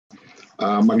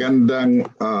Magandang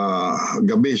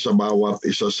gabi sa bawat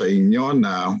isa sa inyo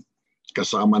na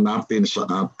kasama natin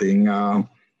sa ating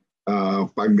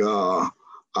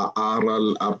pag-aaral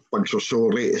at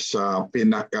pagsusuri sa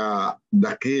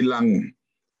pinakadakilang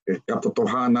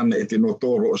katotohanan na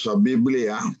itinuturo sa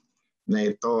Biblia, na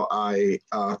ito ay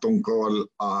tungkol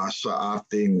sa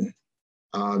ating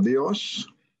Diyos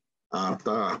at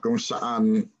kung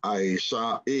saan ay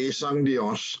sa iisang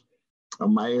Diyos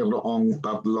mayroong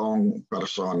tatlong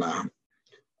persona.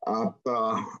 At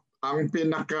ang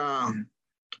pinaka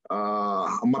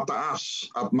mataas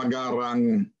at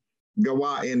magarang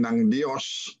gawain ng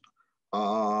Diyos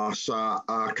sa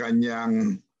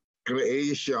kanyang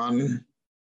creation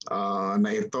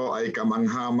na ito ay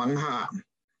kamangha-mangha.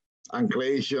 Ang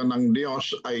creation ng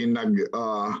Diyos ay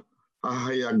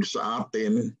naghahayag sa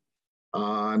atin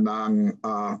ng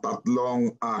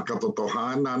tatlong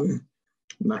katotohanan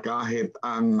na kahit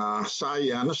ang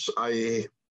science ay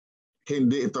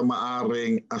hindi ito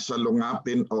maaring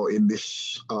salungatin o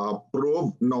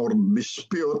i-disprove nor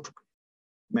dispute,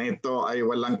 na ito ay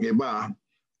walang iba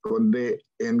kundi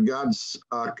in God's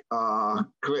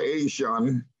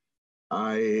creation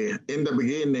ay in the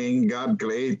beginning God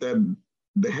created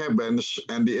the heavens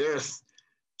and the earth.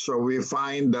 So we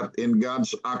find that in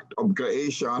God's act of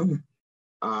creation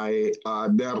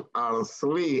there are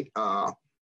three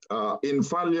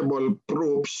infallible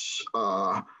proofs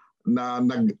na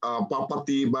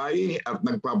nagpapatibay at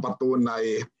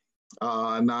nagpapatunay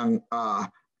ng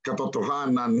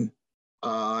katotohanan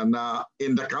na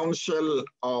in the council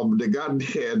of the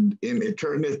Godhead in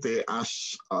eternity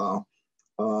as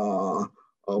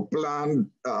planned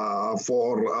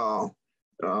for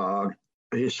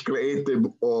His creative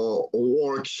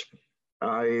works,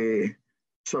 ay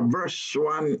sa verse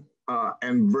 1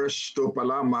 and verse 2 pa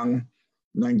lamang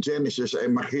ng Genesis ay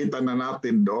makita na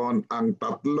natin doon ang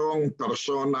tatlong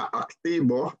persona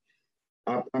aktibo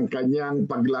at ang kanyang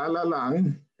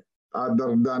paglalalang,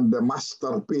 other than the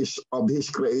masterpiece of His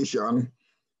creation,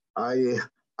 ay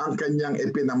ang kanyang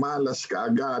ipinamalas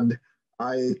kaagad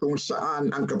ay kung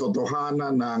saan ang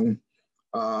katotohanan ng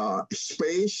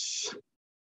space.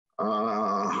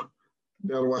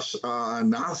 There was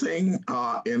nothing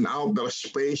in outer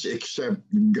space except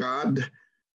God.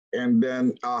 And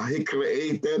then He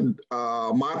created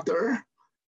matter,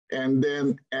 and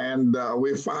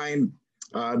we find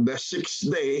the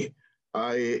sixth day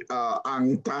ay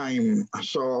ang time.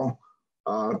 So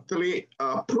three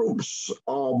proofs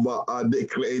of the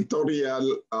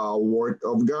creatorial work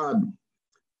of God.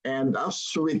 And as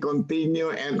we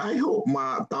continue, and I hope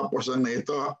matapos na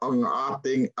ito ang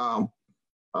ating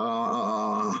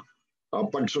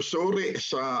pagsusuri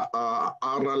sa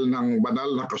aral ng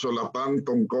banal na kasulatan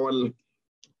tungkol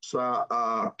sa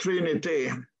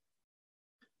Trinity,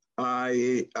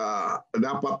 ay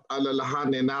dapat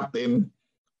alalahanin natin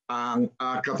ang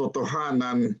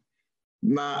katotohanan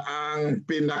na ang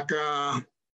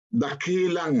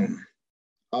pinakadakilang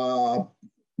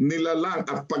nilalang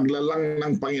at paglalang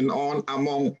ng Panginoon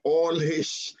among all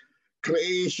His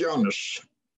creations,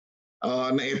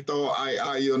 na ito ay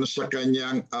ayon sa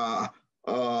kanyang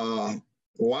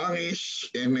wangis,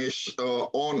 in His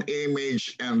own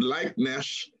image and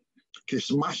likeness, His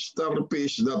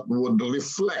masterpiece that would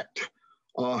reflect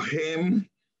Him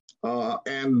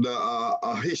and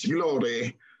His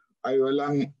glory, ay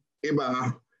walang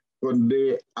iba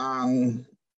kundi ang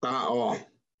tao.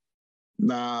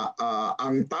 Na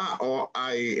ang tao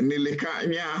ay nilikha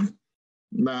niya,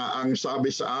 na ang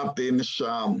sabi sa atin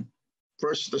sa 1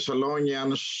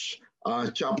 Thessalonians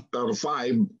chapter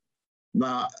 5,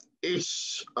 na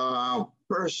each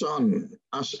person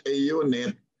as a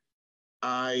unit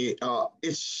ay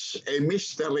it's a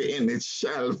mystery in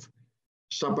itself,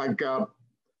 sapagkat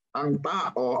ang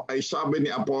tao ay sabi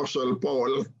ni Apostle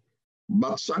Paul,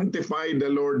 but sanctify the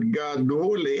Lord God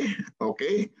wholly,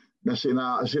 okay? Na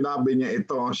sinabi niya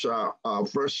ito sa 1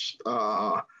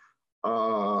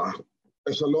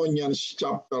 Thessalonians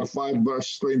chapter 5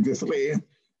 verse 23,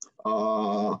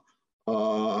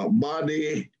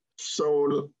 body,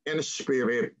 soul, and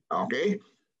spirit. Okay?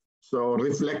 So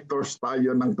reflectors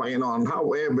tayo ng Panginoon.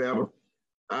 However,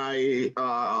 ay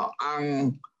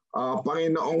ang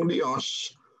Panginoong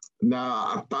Diyos,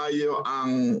 na tayo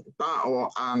ang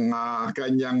tao, ang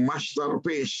kanyang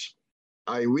masterpiece,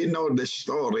 ay we know the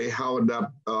story how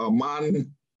that man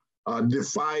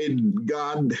defied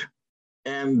God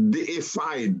and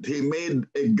deified. He made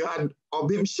a God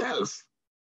of himself.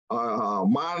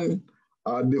 Man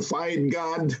defied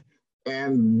God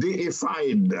and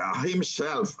deified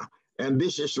himself. And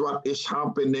this is what is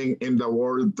happening in the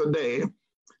world today.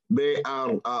 They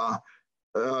are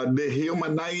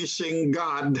dehumanizing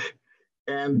God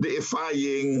and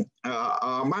deifying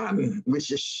man,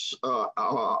 which is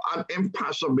an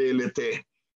impossibility.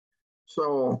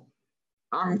 So,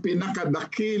 ang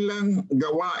pinakadakilang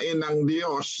gawain ng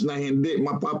Diyos na hindi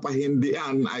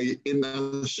mapapahindian ay in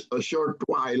a short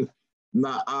while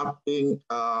na ating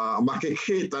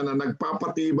makikita na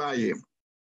nagpapatibay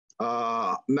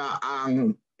na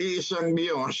ang isang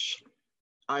Diyos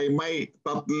ay may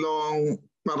tatlong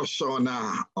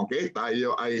persona. Okay,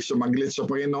 tayo ay sumaglit sa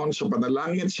Panginoon sa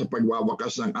panalangin sa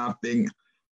pagwawakas ng ating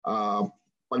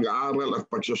pag-aaral at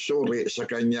pagsusuri sa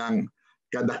kanyang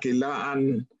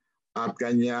kadakilaan at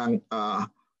kanyang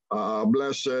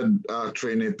blessed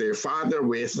Trinity. Father,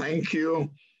 we thank you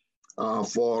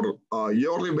for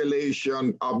your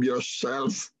revelation of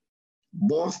yourself,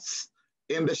 both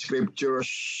in the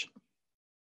scriptures,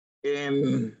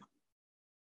 in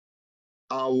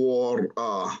our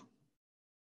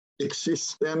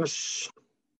existence,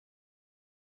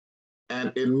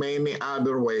 and in many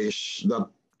other ways that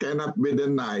cannot be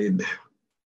denied,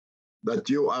 that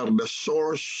you are the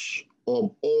source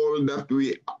of all that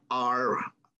we are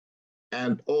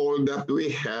and all that we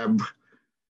have,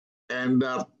 and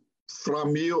that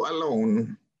from you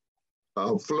alone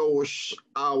flows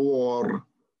our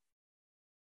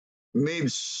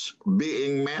needs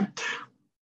being met.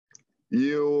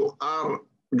 You are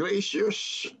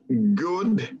gracious,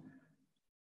 good,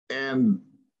 and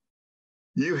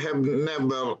you have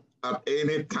never at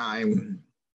any time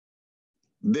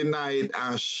denied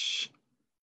us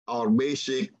our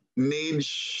basic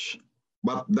needs,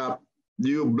 but that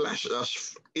you bless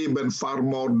us even far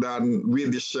more than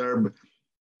we deserve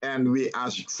and we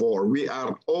ask for. We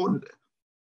are owed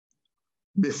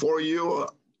before you,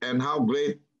 and how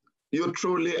great you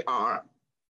truly are,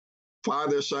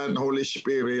 Father, Son, Holy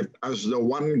Spirit, as the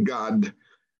one God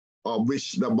of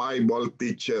which the Bible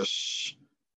teaches.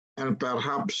 And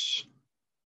perhaps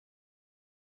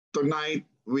tonight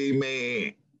we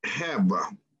may have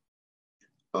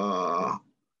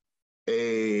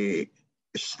a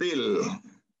still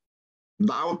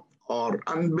doubt or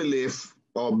unbelief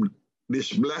of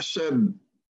these blessed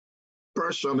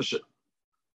persons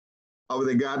of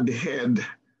the Godhead,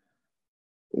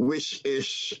 which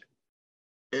is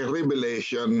a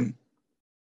revelation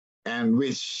and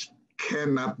which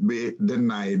cannot be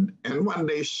denied. And one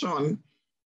day soon,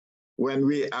 when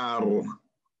we are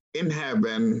in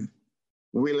heaven,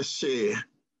 we'll see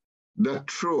the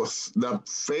truth that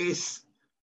faith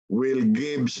will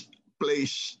give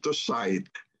place to sight,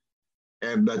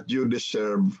 and that you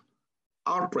deserve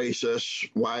our praises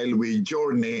while we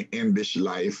journey in this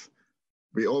life.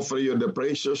 We offer you the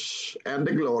praises and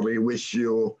the glory which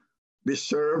you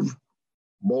deserve,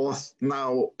 both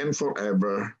now and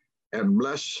forever, and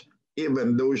bless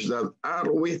even those that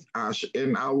are with us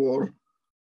in our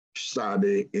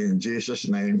study. In Jesus'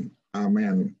 name,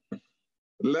 amen.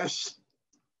 Lest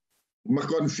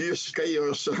ma-confuse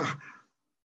kayo sa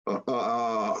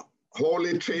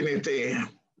Holy Trinity,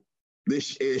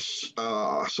 this is,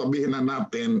 sabihin na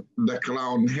natin, the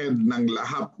crown head ng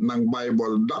lahat ng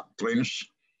Bible doctrines,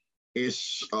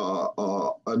 is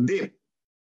deep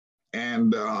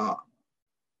and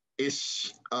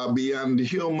is beyond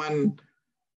human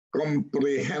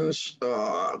comprehensive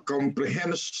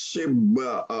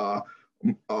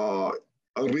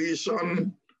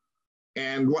reason,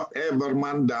 and whatever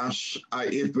man does,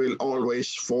 it will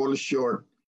always fall short.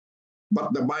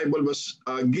 But the Bible was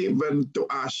given to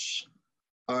us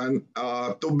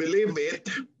to believe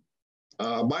it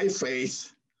by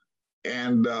faith,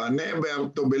 and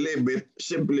never to believe it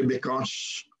simply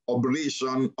because of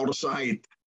reason or sight.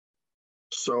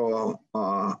 So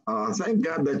thank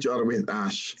God that you are with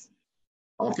us.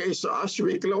 Okay, so as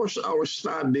we close our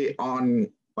study on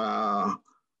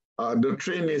the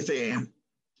Trinity,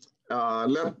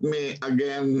 let me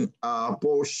again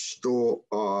pause to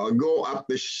go at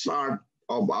the start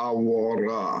of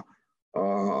our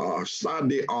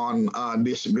study on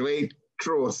this great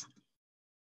truth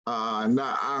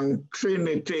na ang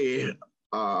Trinity,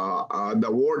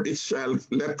 the word itself,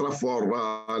 letra for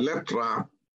letra,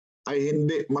 ay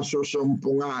hindi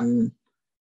masusumpungan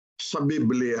sa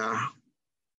Biblia,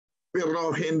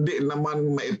 pero hindi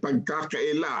naman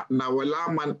maipagkakaila na wala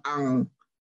man ang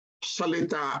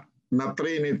salita na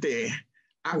Trinity.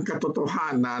 Ang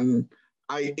katotohanan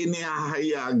ay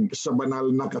inihahayag sa banal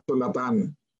na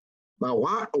kasulatan. Now,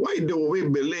 why do we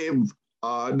believe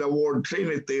the word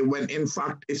Trinity when in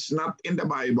fact it's not in the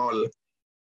Bible?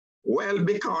 Well,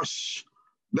 because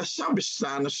the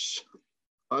substance,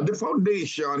 the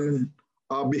foundation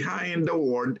behind the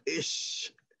word is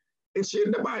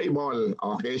in the Bible.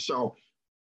 Okay, so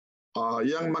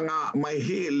yung mga may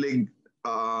hilig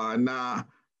na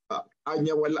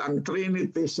kanya wala ang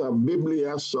Trinity sa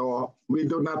Biblia, so we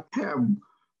do not have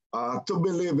to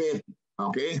believe it.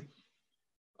 Okay?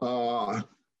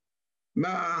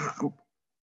 Na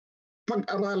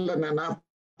pag-aralan na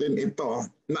natin ito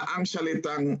na ang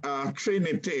salitang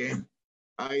Trinity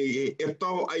ay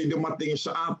ito ay dumating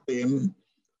sa atin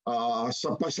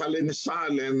sa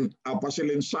pasalinsalin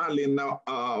na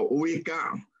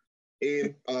wika.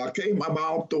 It came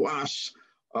about to us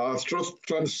through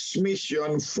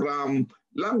transmission from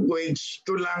language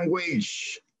to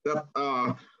language, that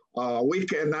we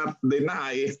cannot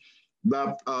deny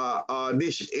that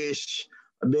this is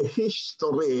the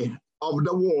history of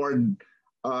the word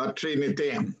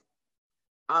Trinity.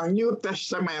 Ang New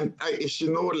Testament ay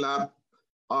isinulat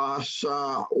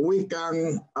sa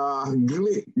wikang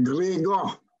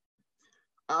Grego.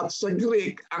 At sa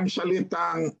Greek, ang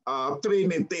salitang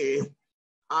Trinity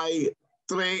ay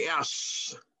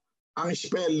Trias. Ang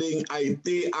spelling ay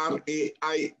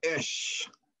T-R-E-I-S.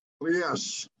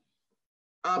 Trias.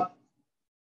 At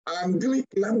ang Greek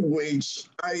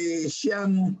language ay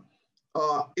siyang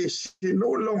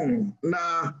isinulong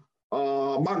na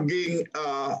maging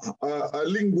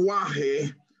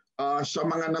lingwahe sa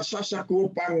mga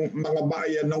nasasakupang mga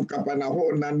bayan ng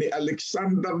kapanahonan ni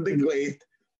Alexander the Great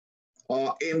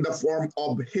in the form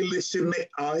of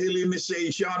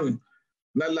Hellenization,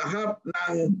 na lahat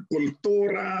ng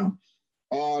kultura,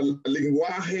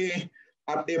 lingwahe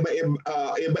at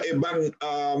iba-ibang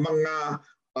mga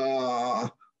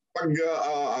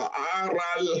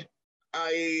pag-aaral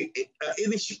ay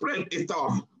in-spread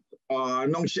ito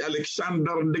nung si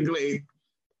Alexander the Great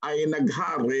ay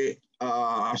naghari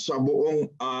sa buong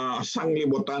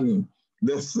sanglibutan,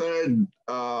 the third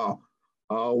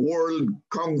world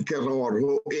conqueror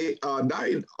who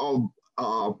died of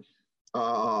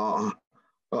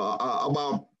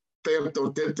about 30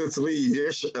 to 33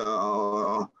 years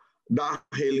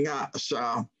dahil nga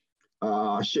sa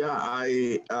siya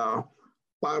ay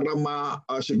para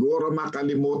siguro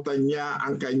makalimutan niya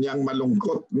ang kanyang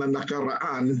malungkot na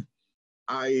nakaraan,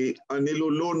 ay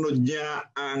nilulunod niya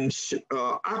ang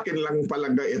akin lang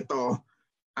palagay ito,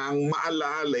 ang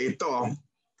maalala ito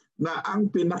na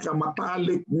ang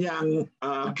pinakamatalik niyang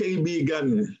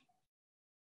kaibigan,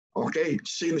 okay,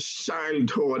 since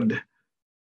childhood,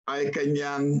 ay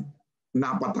kanyang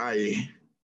napatay.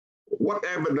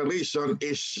 Whatever the reason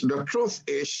is, the truth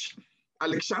is,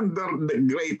 Alexander the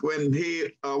Great, when he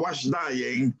was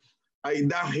dying, ay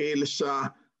dahil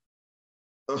sa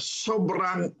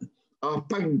sobrang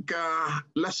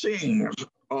pagkalasing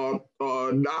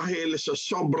dahil sa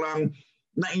sobrang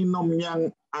nainom niyang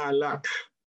alak.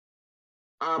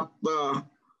 At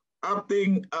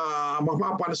ating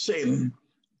mapapansin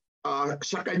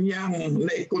sa kanyang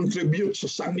na-contribute sa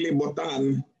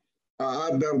sanglibutan,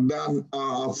 other than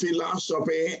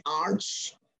philosophy,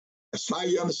 arts,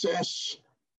 sciences,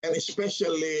 and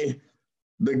especially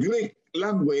the Greek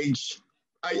language,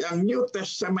 ay ang New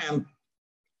Testament,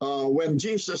 when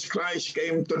Jesus Christ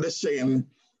came to the scene,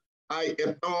 ay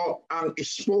ito ang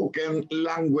spoken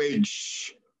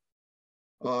language.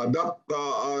 That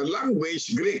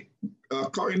language, Greek,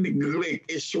 Koine Greek,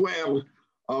 is where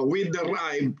we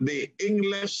derive the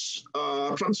English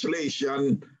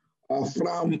translation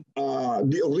from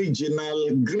the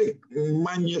original Greek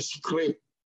manuscript.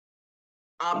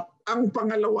 At ang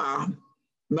pangalawa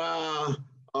na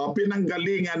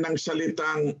pinanggalingan ng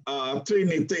salitang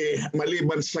Trinity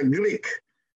maliban sa Greek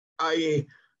ay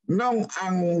nung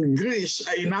ang Greece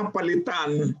ay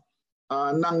napalitan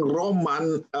ng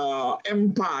Roman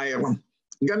Empire,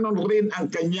 ganon rin ang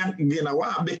kanyang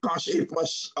ginawa because it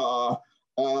was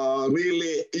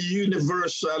really a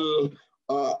universal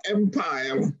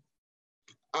empire.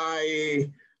 Ay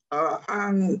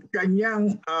ang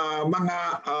kanyang mga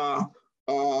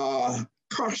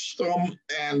custom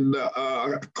and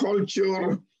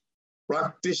culture,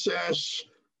 practices,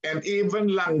 and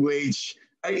even language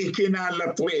ay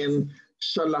ikinalat rin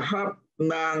sa lahat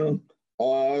ng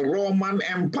Roman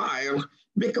Empire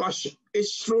because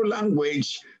it's through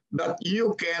language that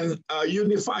you can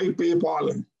unify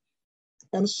people.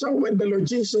 And so when the Lord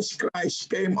Jesus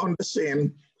Christ came on the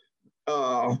scene,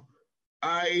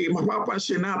 ay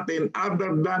mapapansin natin,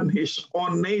 other than his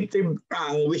own native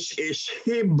tongue, which is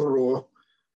Hebrew,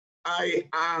 ay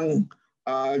ang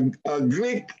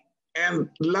Greek and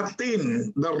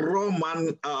Latin, the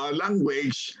Roman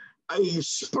language, ay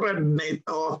spread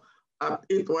nito at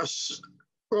it was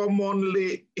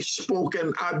commonly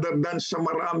spoken other than sa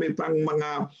marami pang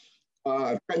mga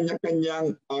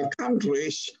kanya-kanyang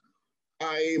countries,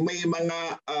 ay may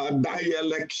mga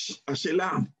dialects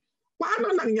sila.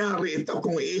 Paano nangyari ito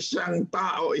kung isang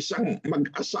tao, isang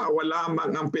mag-asawa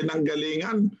lamang ang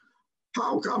pinanggalingan?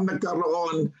 How come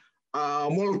nagkaroon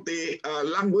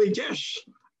multi-languages?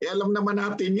 Alam naman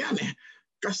natin yan eh.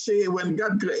 Kasi when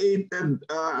God created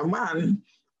man,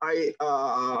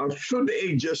 through the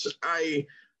ages,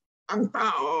 ang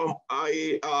tao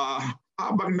ay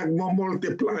habang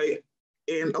nagmo-multiply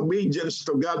in obedience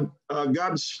to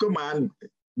God's command,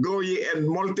 go ye and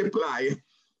multiply,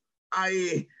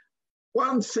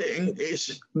 one thing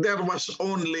is there was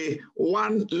only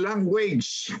one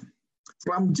language.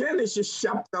 From Genesis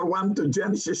chapter 1 to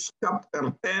Genesis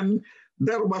chapter 10,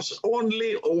 there was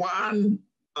only one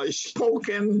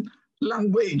spoken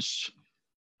language.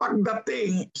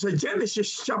 Pagdating sa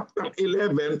Genesis chapter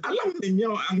 11, alam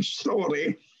niyo ang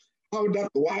story how that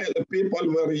while the people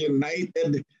were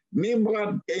united,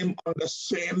 Nimrod came on the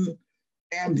scene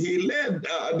and he led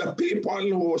the people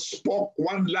who spoke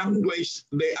one language.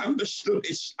 They understood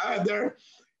each other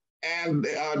and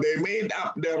they made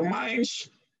up their minds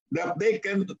that they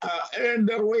can earn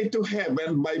their way to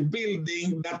heaven by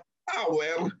building that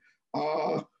tower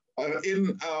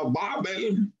in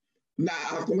Babel na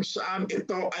kung saan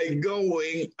ito ay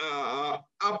going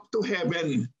up to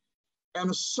heaven.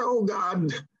 And so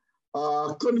God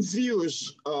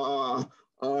confused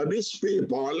these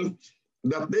people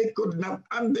that they could not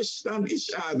understand each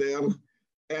other,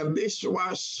 and this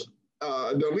was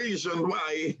the reason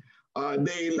why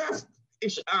they left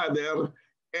each other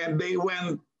and they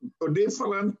went to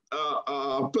different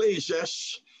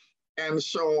places, and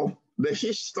so the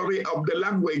history of the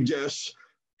languages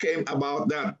came about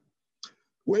that.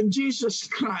 When Jesus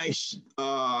Christ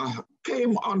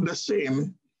came on the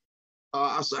scene,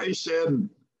 as I said,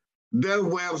 there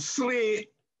were three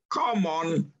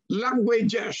common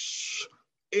languages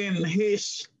in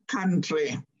his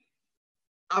country.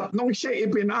 At nung siya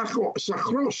ipinako sa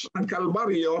krus ng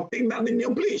Kalbaryo, tingnan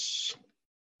ninyo please.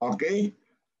 Okay?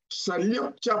 Sa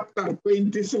Luke chapter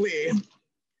 23,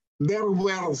 there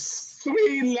were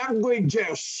three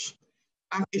languages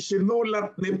ang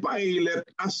isinulat ni Pilate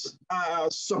as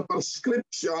sa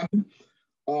prescription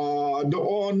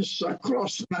doon sa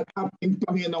cross ng ating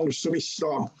Panginoong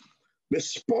Kristo. The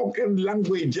spoken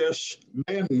languages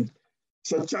then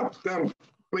sa chapter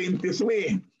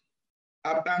 23.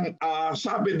 At ang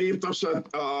sabi dito sa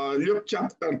Luke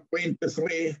chapter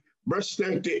 23, verse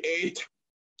 38,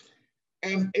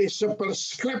 and a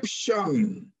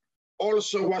prescription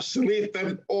also was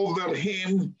written over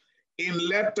him in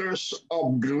letters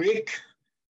of Greek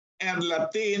and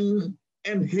Latin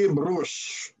and Hebrews.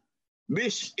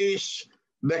 This is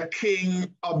the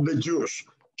King of the Jews.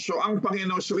 So ang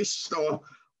Panginoong Kristo,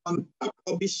 on top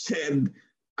of his head,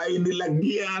 ay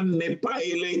nilagyan ni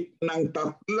Pilate ng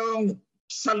tatlong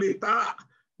salita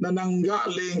na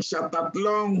nanggaling sa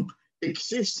tatlong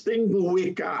existing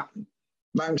wika.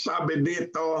 Nang sabi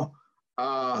dito,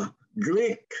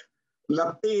 Greek,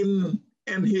 Latin,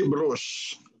 and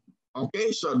Hebrews.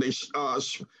 Okay, so this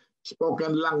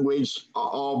spoken language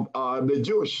of the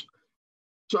Jews.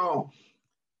 So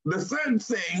the third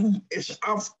thing is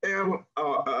after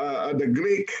the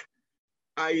Greek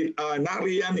ay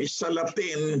nariyan sa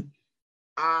Latin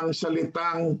ang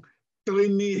salitang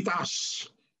Trinitas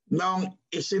nang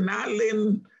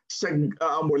isinalin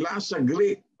mula sa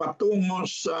Greek patungo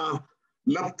sa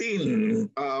Latin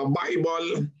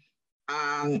Bible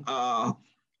ang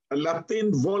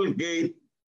Latin Vulgate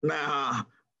na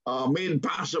made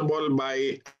possible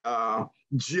by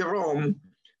Jerome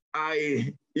ay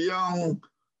yung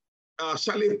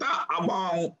salita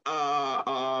among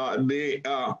the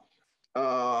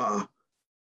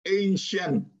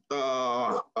ancient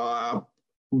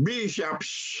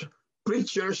bishops,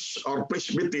 preachers, or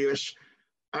presbyters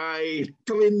ay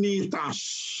Trinitas.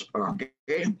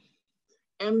 Okay?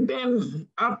 And then,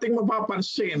 ating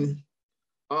mapapansin,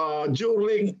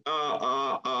 during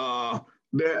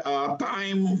the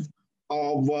time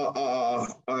of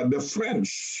the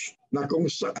French, na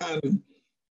kung saan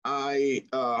ay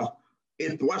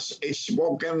it was a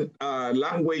spoken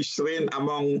language rin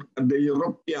among the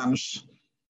Europeans,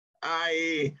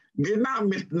 ay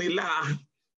ginamit nila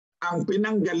ang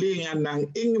pinanggalingan ng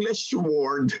English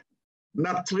word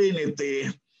na Trinity,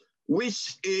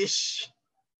 which is,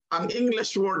 ang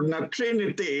English word na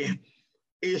Trinity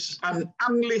is an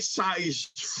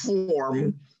anglicized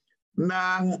form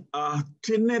ng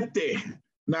Trinity,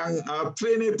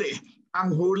 Trinity. Ang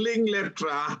huling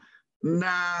letra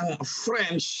ng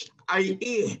French ay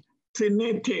E,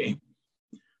 Trinity.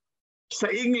 Sa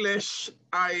English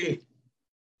ay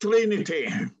Trinity.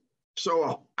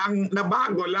 So, ang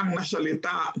nabago lang na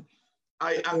salita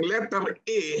ay ang letter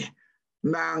E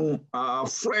ng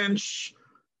French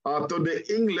to the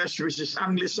English, which is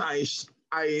anglicized,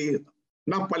 ay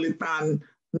napalitan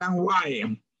ng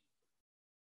Y.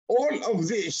 All of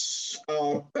these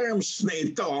terms na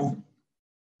ito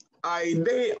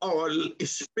they all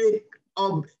speak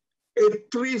of a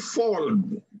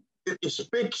threefold. It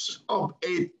speaks of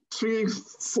a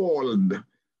threefold.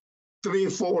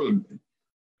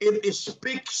 It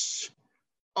speaks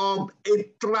of a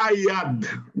triad.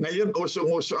 Ngayon,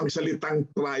 usong-uso ang salitang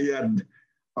triad.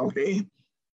 Okay?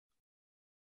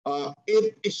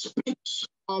 It speaks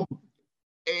of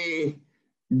a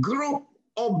group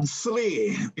of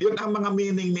three. Yun ang mga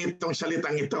meaning nitong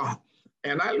salitang ito.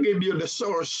 And I'll give you the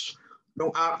source.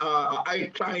 Nung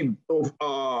I tried to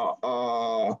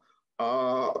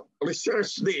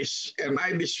research this, and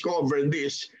I discovered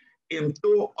this in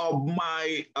two of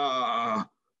my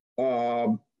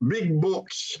big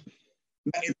books.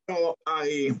 Na ito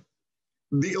ay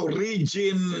The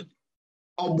Origin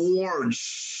of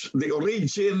Words. The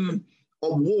Origin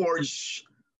of Words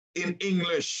in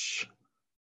English.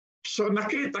 So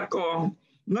nakita ko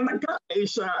na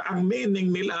nagkakaisa ang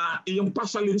meaning nila, yung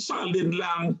pasalin-salin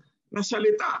lang na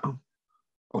salita.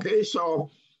 Okay,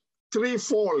 so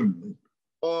threefold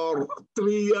or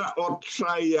tria or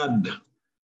triad.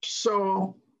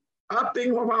 So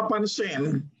ating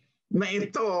mapapansin na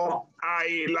ito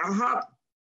ay lahat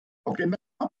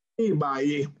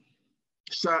nakatibay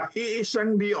sa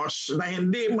iisang Diyos na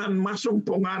hindi man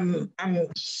masumpungan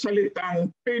ang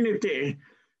salitang Trinity.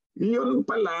 Yun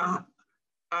pala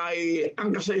ay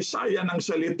ang kasaysayan ng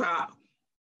salita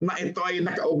na ito ay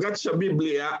nakaugat sa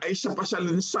Biblia ay sa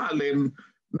pasalin-salin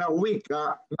na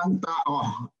wika ng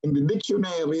tao. In the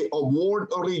Dictionary of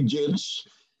Word Origins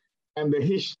and the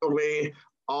History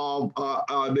of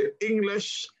the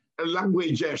English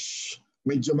Languages.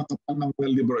 Medyo makapal ng mga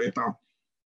libro ito.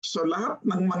 So lahat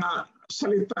ng mga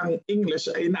salitang English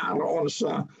ay naroon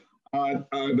sa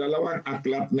dalawang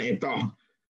aklat na ito.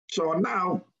 So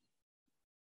now,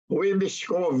 we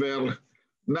discover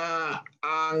na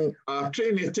ang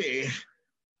Trinity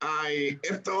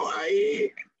ito ay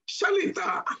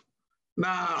salita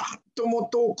na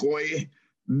tumutukoy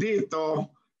dito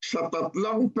sa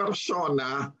tatlong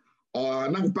persona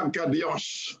ng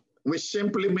pagka-Diyos, which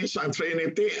simply means ang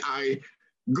Trinity ay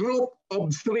group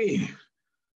of three.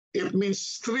 It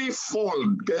means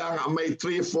threefold. Kaya nga may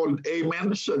threefold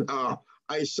amen sa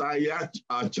Isaiah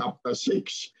chapter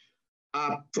 6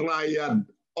 at triad.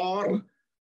 Or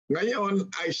ngayon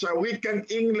ay sa wikang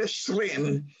English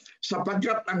rin,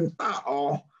 sapagkat ang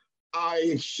tao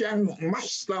ay siyang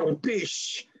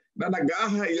masterpiece na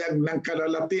nag-ahayag ng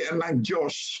kalalatian ng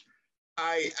Diyos,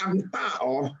 ay ang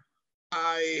tao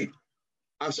ay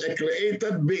as a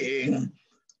created being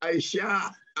ay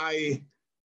siya ay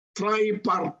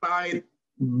tripartite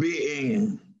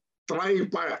being.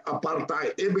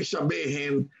 Tripartite, ibig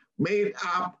sabihin made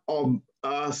up of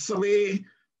three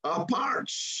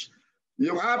parts.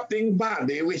 Yung ating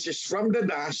body, which is from the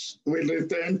dust, will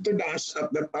return to dust at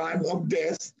the time of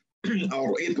death,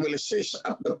 or it will cease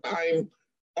at the time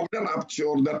of the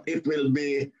rapture, that it will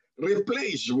be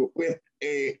replaced with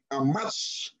a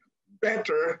much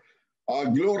better,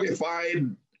 glorified,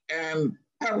 and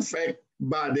perfect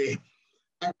body.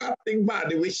 Ang ating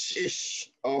body, which is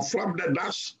from the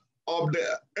dust of the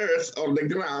earth or the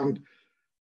ground,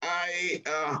 ay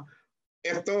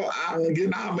ito ang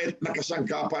ginamit na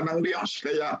kasangkapan ng Diyos.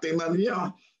 Kaya tingnan niyo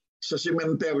sa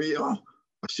sementeryo,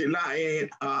 sila ay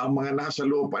mga nasa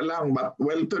lupa lang, but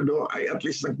well-to-do ay at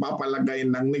least nagpapalagay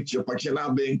ng nicho. Pag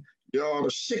sinabing you're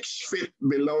 6 feet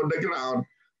below the ground,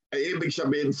 ay ibig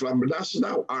sabihin from dust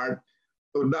thou art,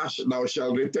 to dust thou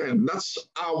shall return. That's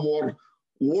our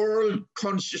world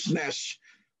consciousness.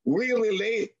 We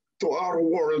relate to our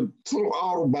world through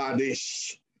our bodies.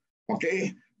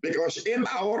 Okay? Because in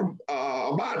our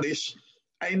bodies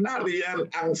ay nariyan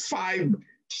ang 5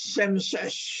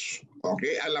 senses.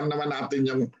 Okay, alam naman natin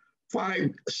yung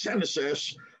 5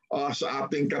 senses sa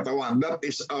ating katawan. That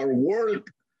is our world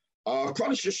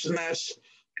consciousness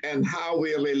and how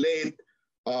we relate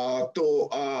to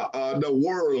the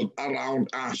world around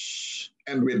us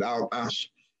and without us.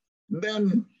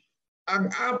 Then, ang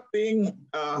ating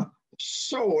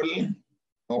soul,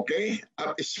 okay,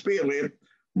 at spirit,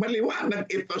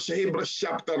 maliwanag ito sa Hebrews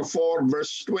chapter 4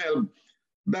 verse 12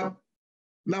 that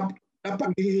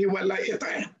napaghihiwalay ito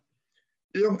eh.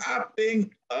 Yung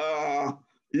ating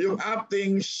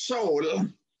soul,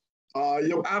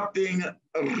 yung ating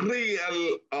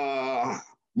real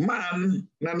man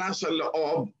na nasa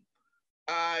loob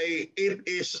ay it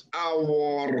is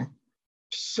our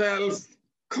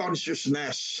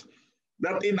self-consciousness.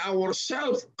 That in our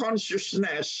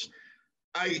self-consciousness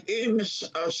ay in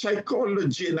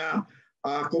psychology na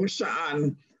kung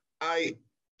saan ay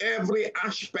every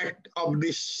aspect of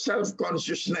this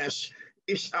self-consciousness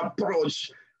is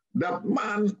approached that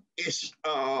man is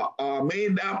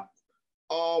made up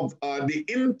of the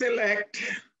intellect,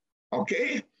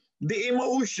 okay, the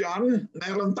emotion,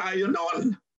 meron tayo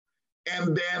noon,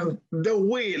 and then the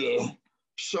will.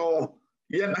 So,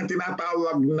 yan ang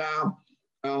tinatawag na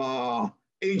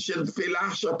ancient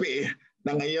philosophy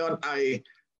na ngayon ay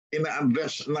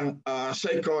ina-address ng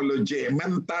psychology.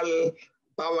 Mental,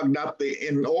 tawag dati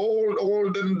in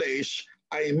olden days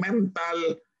ay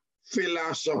mental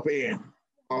philosophy.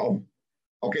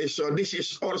 Okay, so this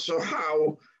is also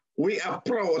how we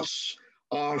approach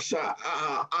sa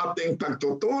ating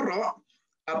pagtuturo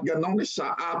at ganoon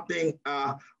sa ating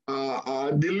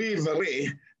delivery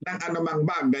ng anumang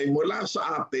bagay mula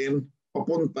sa atin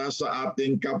papunta sa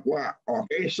ating kapwa.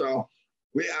 Okay, so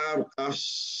we are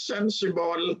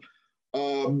sensible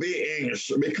beings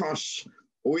because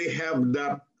we have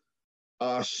that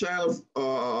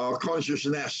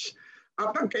self-consciousness.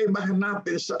 At ang kaibahan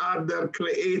natin sa other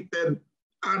created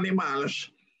animals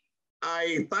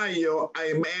ay tayo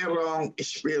ay mayroong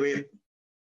spirit.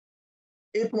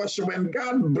 It was when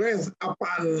God breathed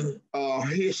upon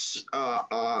His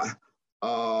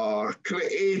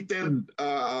created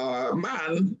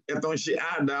man, itong si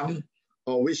Adam,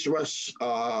 which was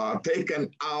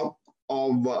taken out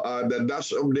of the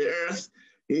dust of the earth.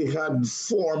 He had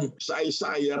formed sa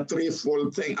Isaiah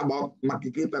threefold thing about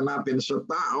makikita natin sa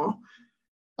tao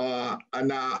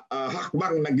na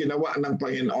hakbang na ginawa ng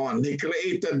Panginoon. He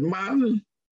created man,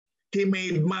 He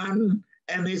made man,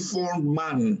 and He formed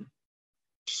man.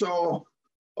 So,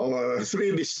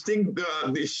 three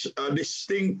distinctive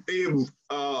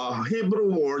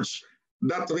Hebrew words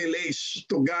that relates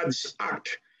to God's act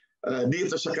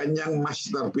dito sa kanyang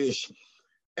masterpiece.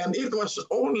 And it was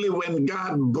only when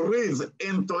God breathed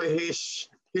into his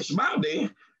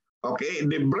body, okay,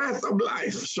 the breath of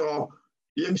life. So,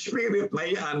 yung spirit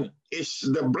na yan is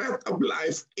the breath of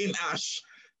life in us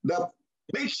that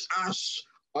makes us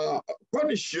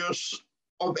conscious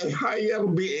of a higher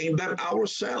being than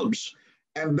ourselves.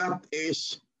 And that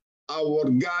is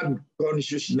our God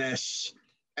consciousness.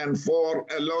 And for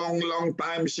a long, long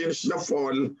time since the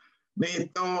fall,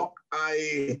 nito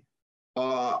ay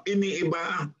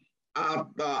iniiba at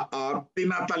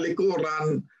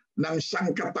tinatalikuran ng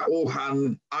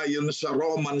sangkatauhan ayon sa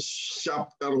Romans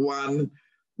chapter 1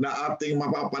 na ating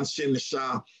mapapansin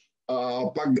sa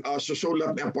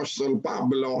pagsusulat ni Apostol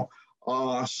Pablo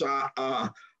sa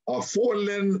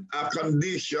fallen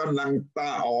condition ng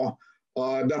tao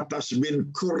that has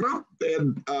been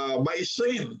corrupted by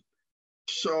sin.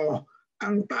 So,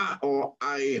 ang tao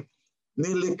ay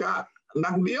nilikha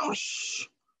ng Diyos.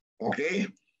 Okay?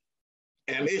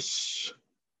 And its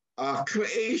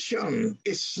creation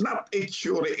is not a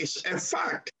theory, it's a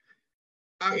fact.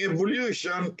 Ang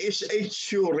evolution is a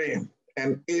theory.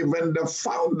 And even the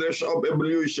founders of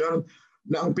evolution,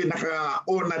 na ang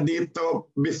pinakauna dito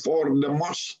before the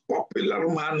most popular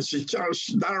man, si Charles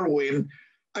Darwin,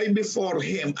 ay before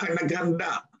him, ang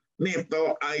naghanda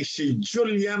nito ay si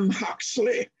Julian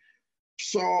Huxley.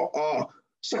 So,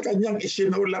 sa kanyang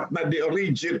isinulat na The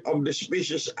Origin of the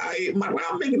Species ay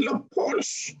maraming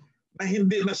loopholes na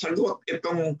hindi nasagot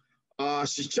itong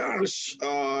si Charles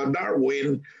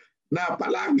Darwin na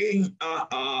palaging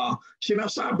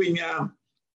sinasabi niya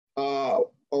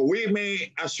we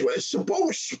may as well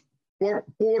suppose for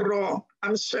puro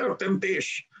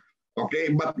uncertainties.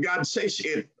 Okay, but God says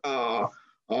it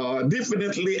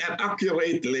definitely and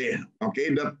accurately,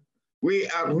 okay, that we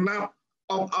are not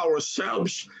of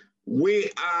ourselves,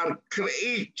 we are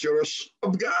creatures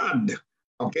of God.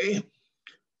 Okay?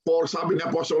 For sabi ni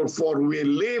Apostle, for we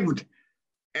lived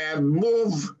and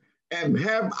move and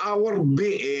have our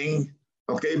being,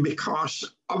 okay, because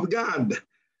of God.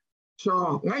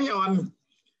 So, ngayon,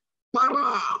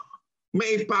 para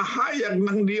maipahayag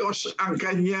ng Diyos ang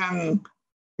kanyang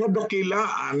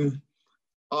kadakilaan,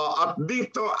 at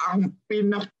dito ang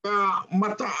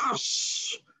pinakamataas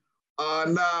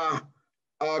na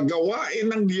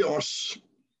gawain ng Diyos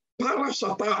para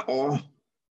sa tao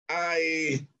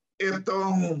ay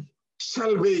itong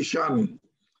salvation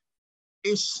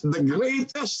is the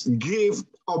greatest gift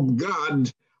of God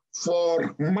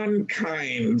for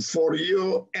mankind, for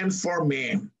you and for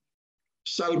me.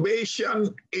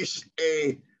 Salvation is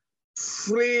a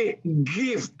free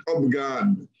gift of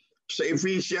God. Sa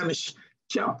Ephesians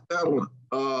chapter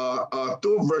 2,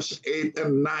 verse 8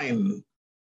 and 9.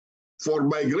 For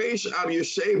by grace are you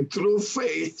saved through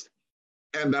faith,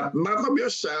 and that not of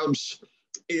yourselves,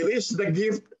 it is the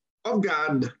gift of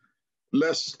God,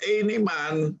 lest any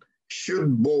man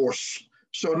should boast.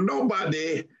 So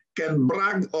nobody can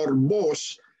brag or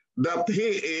boast that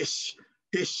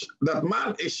that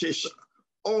man is his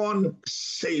own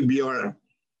savior.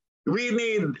 We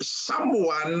need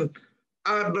someone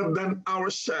other than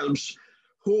ourselves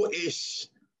who is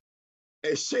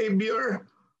a savior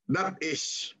that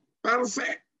is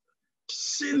perfect,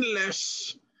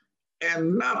 sinless,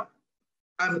 and not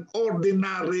an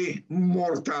ordinary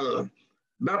mortal.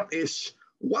 That is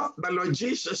what the Lord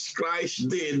Jesus Christ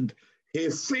did. He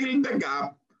filled the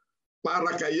gap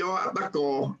para kayo at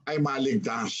ako ay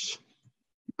maligtas.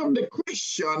 Now the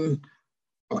question,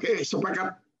 okay,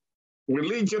 sapagkat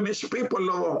religionist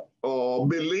people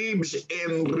believes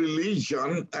in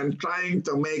religion and trying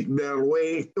to make their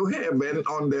way to heaven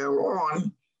on their own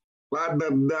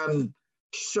rather than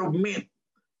submit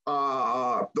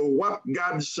to what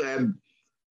God said,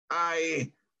 ay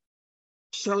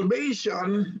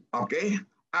salvation, okay,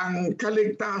 ang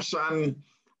kaligtasan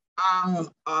ang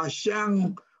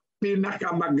siyang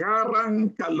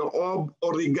pinakamagarang kaloob o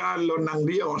regalo ng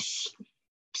Diyos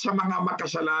sa mga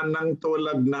makasalanang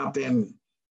tulad natin.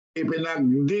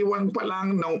 Ipinagdiwang pa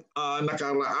lang nung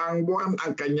nakaraang buwan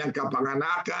ang kanyang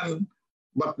kapanganakan,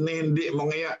 but hindi mo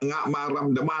nga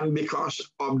maramdaman because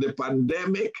of the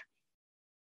pandemic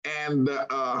and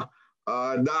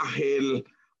dahil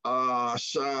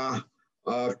sa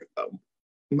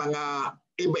mga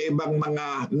iba-ibang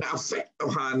mga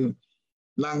naapektuhan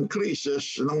ng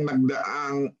krisis ng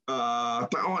nagdaang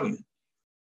taon.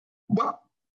 But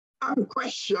ang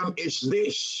question is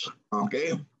this,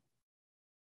 okay?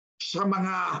 Sa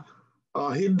mga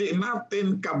hindi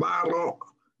natin kabaro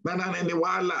na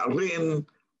naniniwala rin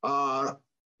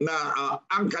na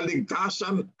ang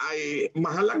kaligtasan ay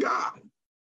mahalaga,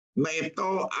 na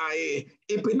ito ay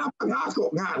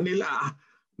ipinapangako nga nila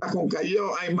na kung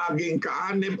kayo ay maging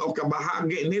kaanib o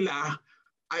kabahagi nila,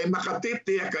 ay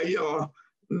makatitiyak kayo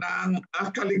ng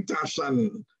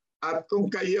kaligtasan. At kung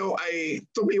kayo ay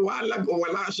tumiwalag o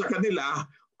wala sa kanila,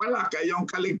 wala kayong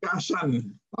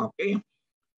kaligtasan. Okay?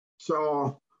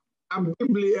 So, ang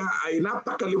Biblia ay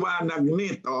napakaliwanag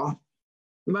nito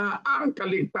na ang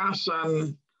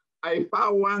kaligtasan ay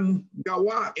pawang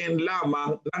gawain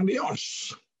lamang ng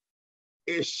Diyos.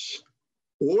 Is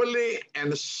wholly and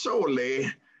solely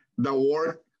the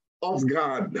work of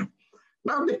God.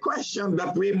 Now, the question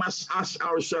that we must ask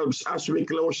ourselves as we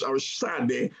close our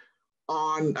study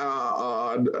on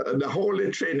the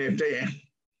Holy Trinity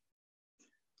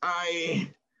ay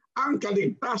ang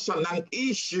kaligtasan ng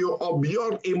issue of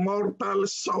your immortal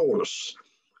souls,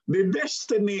 the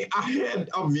destiny ahead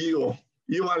of you.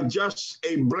 You are just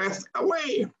a breath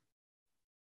away.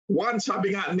 One,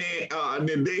 sabi nga ni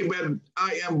David,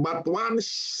 I am but one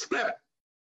step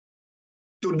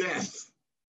to death.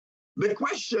 The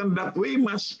question that we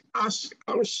must ask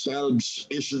ourselves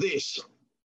is this: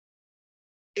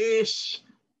 is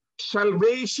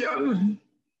salvation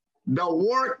the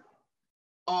work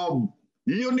of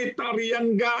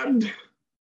Unitarian God,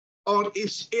 or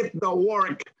is it the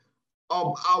work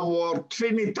of our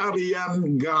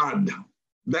Trinitarian God?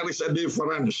 There is a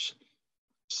difference.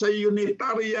 Sa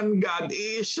Unitarian God,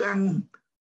 isang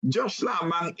Diyos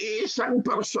lamang, isang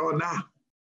persona.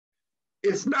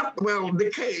 If that were the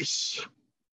case,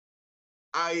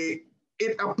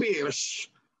 it appears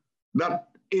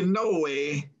that in no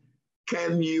way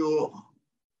can you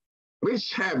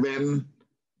reach heaven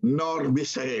nor be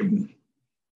saved.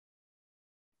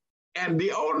 And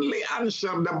the only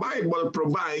answer the Bible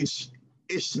provides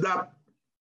is that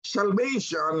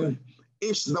salvation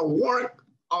is the work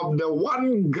of the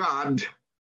one God.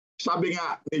 Sabi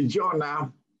nga ni Jonah,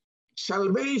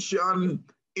 salvation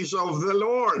is of the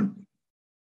Lord.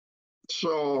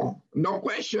 So, no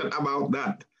question about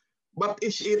that. But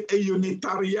is it a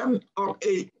Unitarian or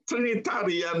a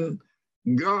Trinitarian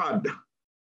God?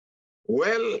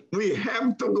 Well, we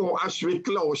have to go as we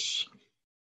close,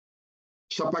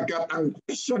 sapagkat ang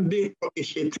question dito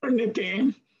is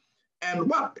eternity, and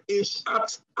what is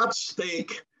at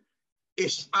stake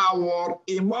is our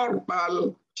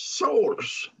immortal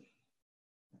souls.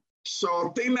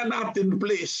 So, tingnan natin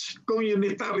please kung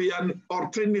Unitarian or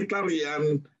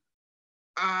Trinitarian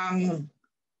ang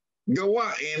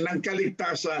gawain ng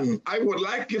kaligtasan. I would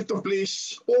like you to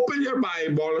please open your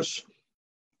Bibles.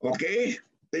 Okay?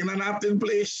 Tingnan natin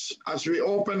please as we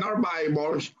open our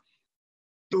Bibles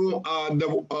to the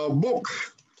book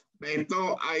na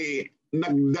ito ay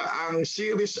nagdaang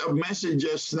series of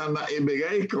messages na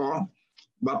naibigay ko,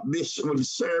 but this will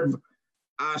serve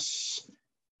as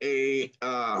a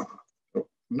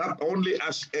not only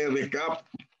as a recap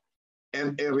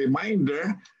and a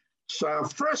reminder. Sa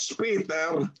 1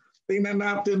 Peter, Tingnan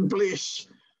natin please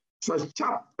sa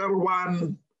chapter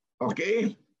 1,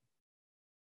 okay?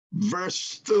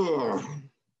 Verse 2.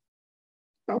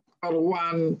 Chapter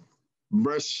 1,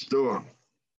 verse 2.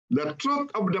 The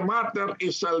truth of the matter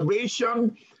is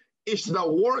salvation is the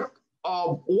work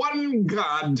of one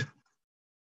God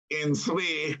in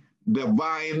three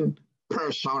divine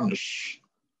persons.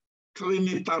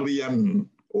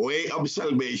 Trinitarian way of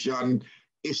salvation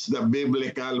is the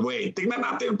biblical way. Tingnan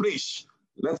natin please.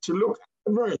 Let's look at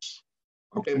the verse.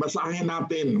 Okay, basahin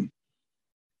natin.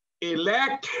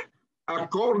 Elect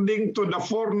according to the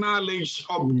foreknowledge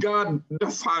of God the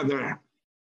Father,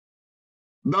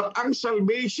 that ang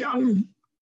salvation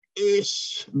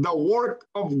is the work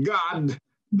of God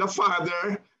the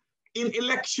Father in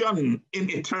election in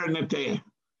eternity.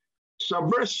 So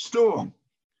verse 2,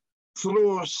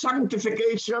 through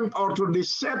sanctification or through the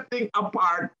setting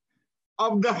apart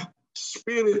of the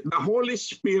Spirit, the Holy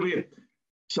Spirit,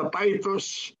 sa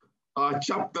Titus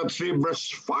chapter 3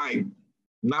 verse 5,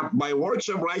 not by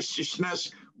works of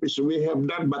righteousness which we have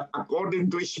done, but according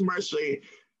to his mercy,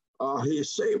 he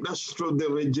saved us through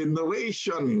the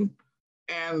regeneration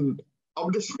and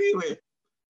of the Spirit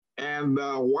and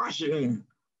washing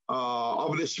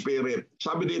of the Spirit.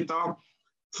 Sabi dito,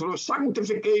 through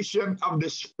sanctification of the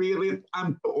Spirit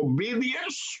unto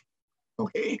obedience,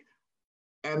 okay?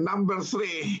 And number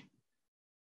 3,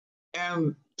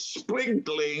 and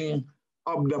sprinkling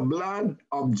of the blood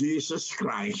of Jesus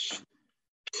Christ.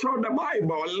 So the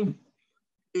Bible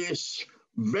is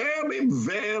very,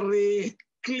 very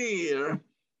clear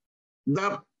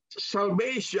that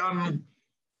salvation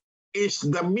is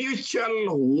the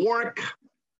mutual work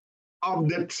of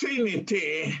the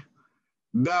Trinity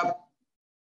that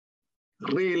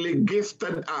really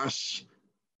gifted us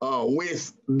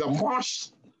with the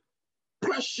most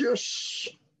precious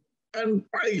and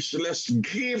priceless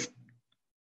gift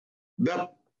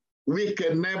that we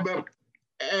can never,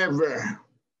 ever,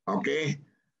 okay,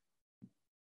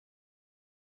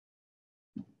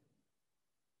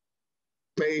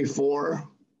 pay for.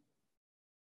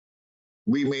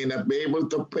 We may not be able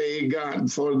to pay God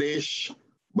for this,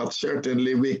 but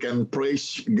certainly we can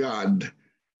praise God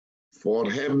for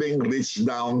having reached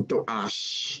down to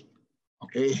us,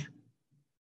 okay,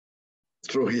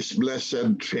 through his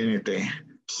blessed Trinity.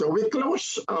 So we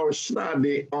close our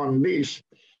study on this,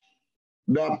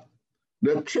 that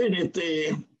the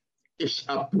Trinity is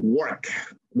at work.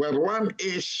 Where one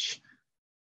is,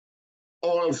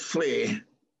 all three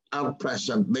are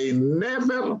present. They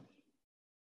never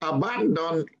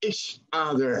abandon each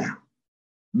other.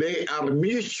 They are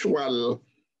mutual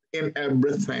in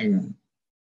everything.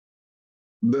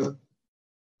 The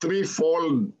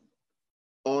threefold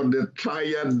or the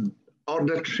triad or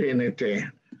the Trinity.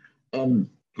 And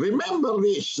remember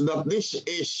this, that this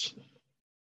is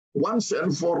once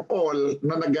and for all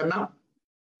na naganap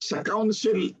sa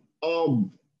Council of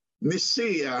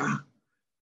Nicaea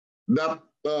that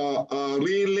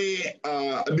really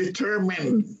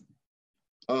determined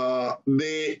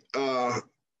the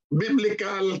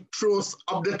biblical truth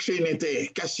of the Trinity.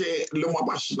 Kasi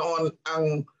lumabas noon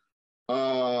ang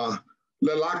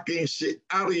lalaking si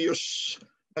Arius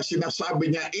na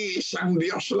sinasabi niya, iisang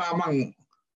Diyos lamang.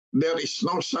 There is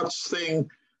no such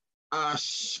thing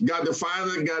as God the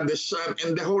Father, God the Son,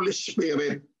 and the Holy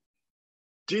Spirit.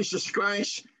 Jesus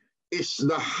Christ is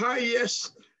the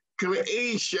highest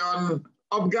creation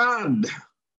of God.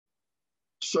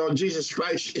 So Jesus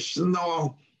Christ is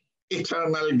no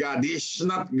eternal God. He is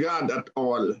not God at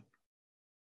all.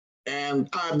 And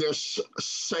others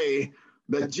say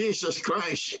that Jesus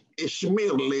Christ is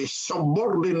merely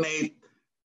subordinate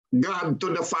God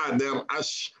to the Father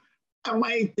as a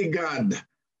mighty God,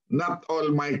 not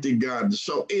Almighty God.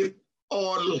 So it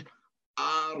all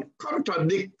are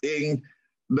contradicting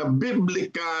the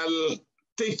biblical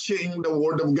teaching, the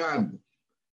Word of God.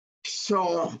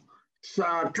 So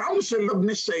sa Council of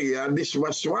Nicaea, this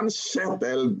was once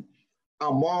settled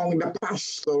among the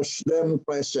pastors then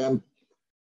present.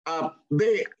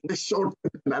 They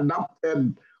resorted and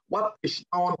adopted what is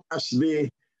known as the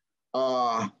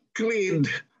creed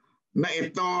na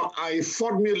ito ay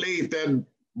formulated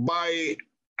by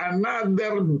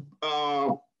another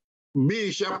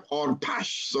bishop or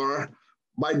pastor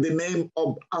by the name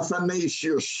of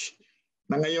Athanasius,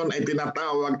 na ngayon ay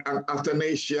tinatawag ang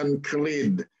Athanasian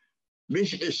Creed.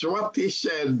 This is what he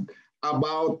said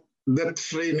about the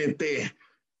Trinity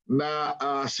na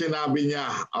sinabi niya,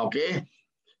 okay?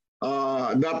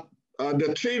 That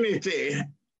the Trinity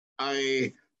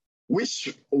ay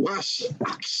which was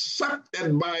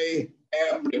accepted by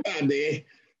everybody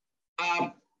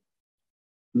at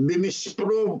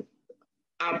dinisprove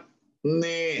at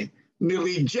ni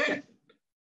ni-reject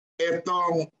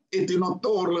itong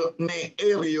itinuturo ni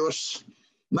Arius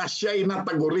na siya'y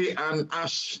natagurian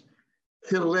as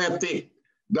heretic.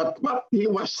 That what he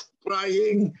was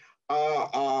trying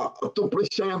to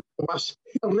present was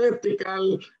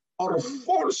heretical or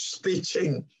false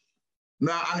teaching,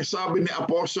 na ang sabi ni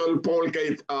Apostle Paul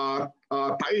kay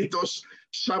Titus,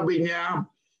 sabi niya,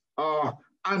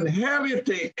 an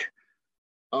heretic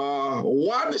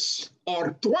once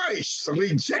or twice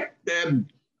reject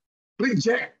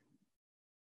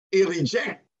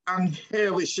ang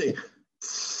heresy,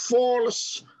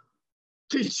 false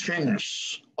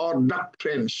teachings or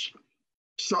doctrines.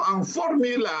 So ang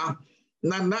formula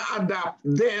na na-adapt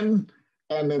then,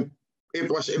 and it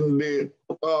was in the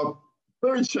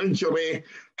 3rd century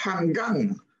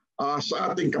hanggang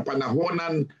sa ating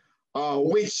kapanahonan,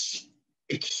 which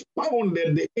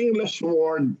expounded the English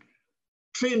word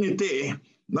Trinity,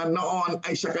 na noon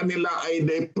ay sa kanila ay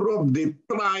they proved the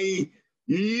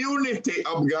tri-unity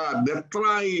of God, the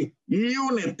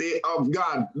tri-unity of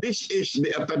God. This is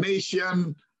the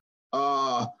Athanasian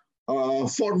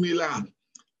formula.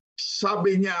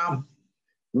 Sabi niya,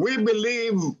 we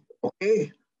believe,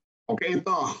 okay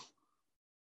ito,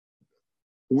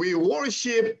 we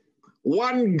worship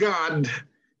one God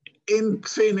in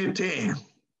Trinity.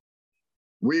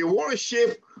 We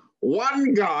worship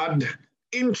one God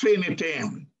in Trinity.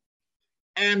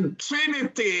 And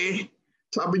Trinity,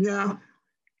 sabi niya,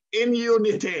 in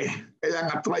unity. Kaya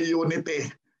nga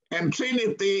tri-unity. And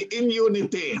Trinity in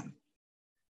unity.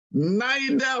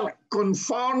 Neither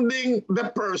confounding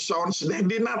the persons,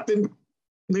 hindi natin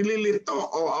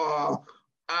nililito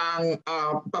ang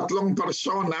tatlong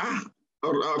persona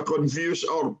or confused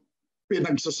or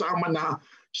pinagsasama na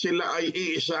sila ay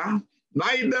iisa.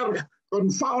 Neither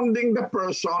confounding the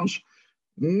persons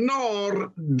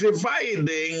nor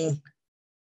dividing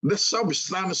the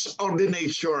substance or the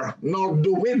nature, nor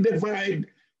do we divide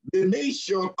the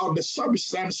nature or the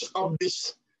substance of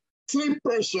these three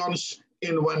persons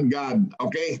in one God,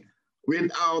 okay?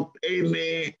 Without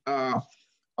any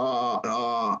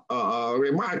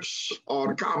remarks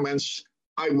or comments,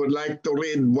 I would like to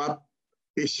read what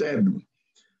he said.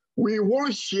 We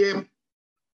worship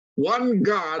one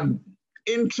God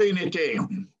in Trinity,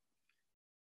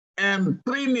 and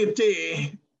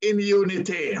Trinity in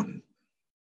unity,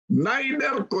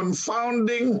 neither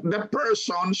confounding the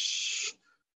persons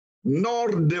nor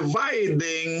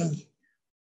dividing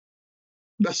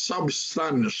the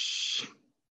substance.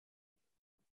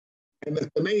 And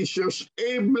Athanasius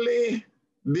ably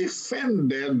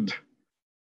defended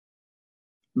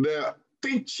the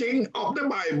teaching of the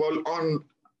Bible on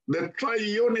the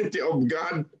triunity of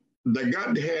God, the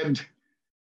Godhead,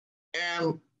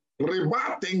 and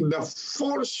rebutting the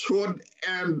falsehood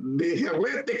and the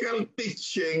heretical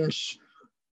teachings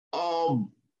of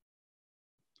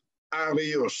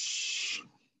Arius.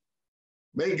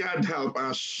 May God help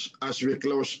us as we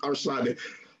close our study,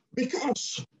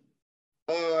 because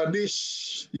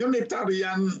this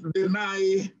Unitarian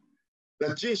deny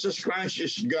that Jesus Christ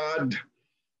is God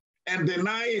and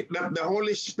deny that the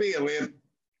Holy Spirit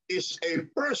is a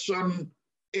person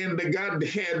in the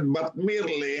Godhead, but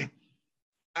merely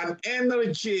an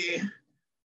energy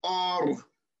or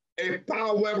a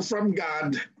power from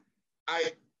God.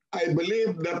 I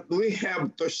believe that we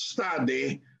have to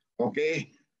study,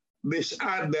 okay, these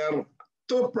other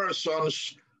two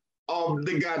persons of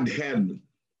the Godhead.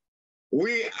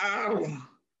 We are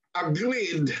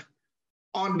agreed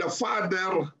on the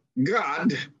Father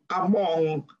God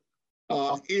among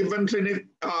even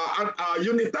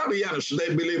Unitarians.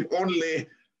 They believe only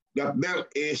that there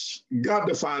is God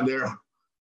the Father.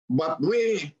 But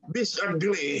we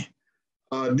disagree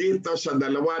dito sa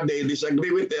dalawa. They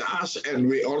disagree with us and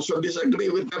we also disagree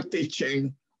with their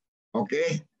teaching.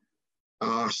 Okay?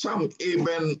 Some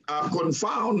even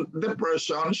confound the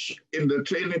persons in the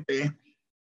Trinity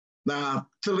na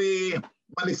three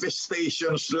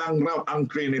manifestations lang raw ang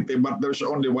Trinity, but there's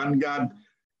only one God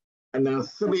and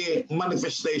three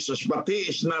manifestations. But He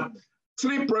is not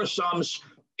three persons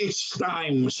each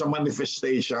time sa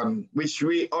manifestation, which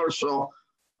we also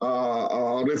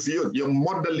refute, yung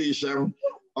modalism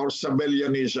or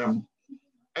Sabellianism.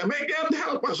 And may God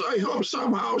help us. I hope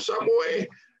somehow, some way,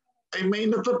 ay may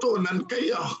natutunan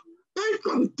kayo. Kahit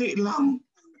konti lang.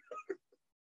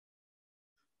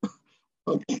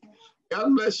 Okay.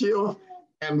 God bless you.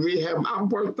 And we have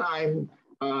ample time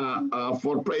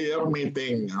for prayer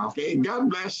meeting. Okay. God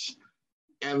bless.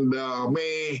 And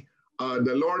may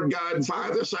the Lord God,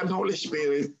 Father, Son, Holy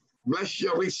Spirit bless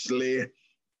you richly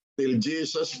till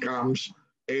Jesus comes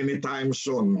anytime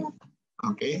soon.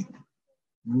 Okay.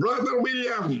 Brother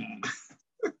William.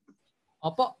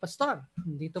 Opo, Pastor.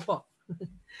 Dito po.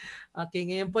 Okay,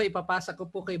 ngayon po ipapasa ko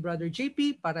po kay Brother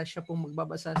JP para siya pong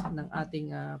magbabasa ng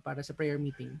ating para sa prayer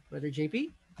meeting. Brother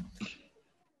JP?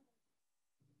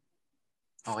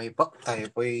 Okay po, tayo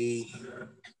po'y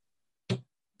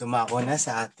dumako na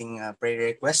sa ating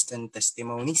prayer request and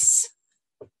testimonies.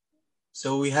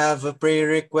 So we have a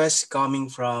prayer request coming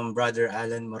from Brother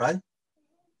Alan Moral.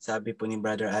 Sabi po ni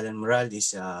Brother Alan Moral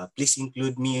is, please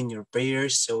include me in your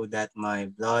prayers so that my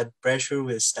blood pressure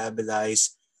will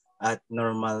stabilize at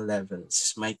normal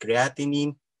levels. My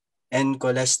creatinine and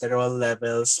cholesterol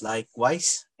levels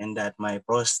likewise, and that my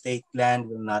prostate gland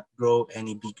will not grow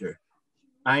any bigger.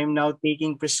 I am now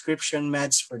taking prescription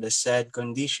meds for the said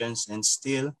conditions, and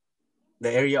still, the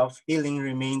area of healing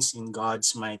remains in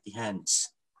God's mighty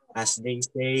hands. As they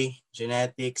say,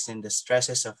 genetics and the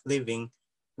stresses of living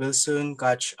will soon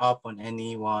catch up on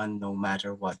anyone no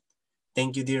matter what.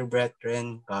 Thank you, dear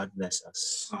brethren. God bless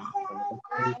us.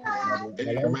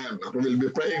 Amen. I will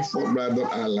be praying for Brother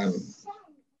Alan.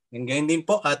 And gayon din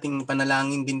po, ating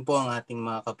panalangin din po ang ating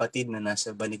mga kapatid na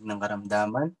nasa banig ng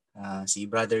karamdaman. Si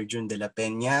Brother June de la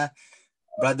Peña,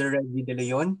 Brother Reggie de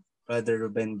Leon, Brother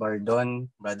Ruben Bardon,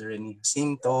 Brother Rene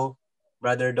Jacinto,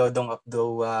 Brother Dodong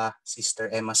Abdua, Sister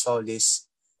Emma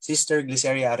Solis, Sister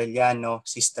Gliceria Arellano,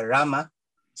 Sister Rama,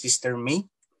 Sister May,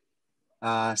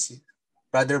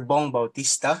 Brother Bong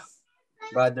Bautista,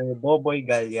 Brother Boboy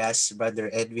Galyas,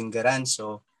 Brother Edwin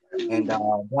Garanzo, and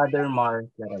Brother Mar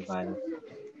Claraval.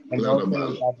 And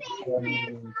also,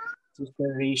 Sister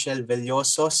Rachel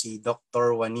Velloso, si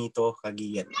Dr. Juanito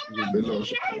Cagiyat.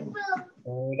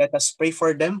 Let us pray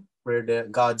for them, for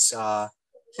God's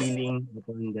healing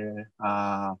upon their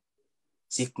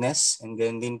sickness. And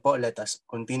then din po, let us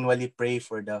continually pray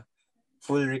for the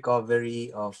full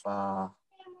recovery of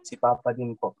si Papa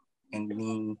din po and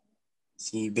ni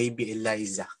si Baby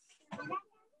Eliza.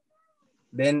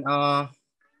 Then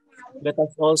let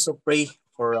us also pray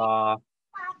for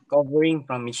covering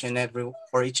from each and every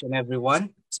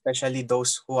one, especially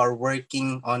those who are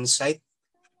working on site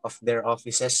of their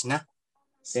offices na.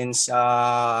 Since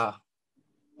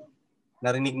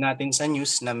narinig natin sa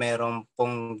news na meron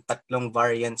pong 3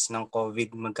 variants ng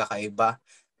COVID magkakaiba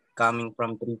coming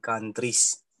from 3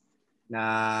 countries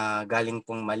na galing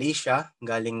pong Malaysia,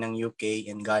 galing ng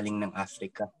UK, and galing ng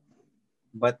Africa.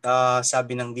 But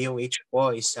sabi ng DOH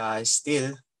po is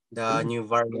still the new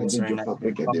variants are not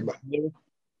here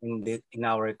in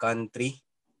our country.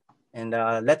 And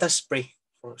let us pray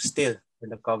for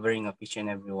the covering of each and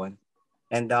every one.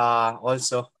 And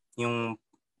also, yung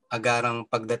agarang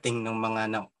pagdating ng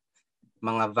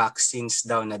mga vaccines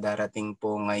daw na darating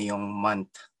po ngayong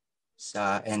month.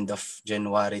 Sa end of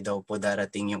January daw po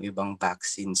darating yung ibang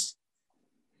vaccines.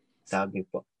 Sabi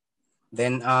po.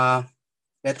 Then,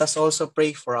 let us also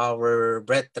pray for our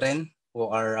brethren who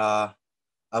are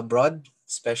abroad,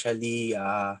 especially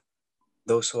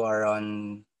those who are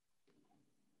on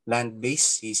land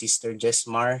base, si Sister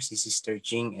Jesmar, si Sister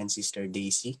Ching, and Sister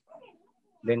Daisy.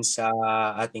 Then sa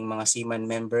ating mga seaman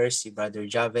members, si Brother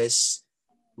Javes,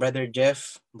 Brother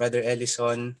Jeff, Brother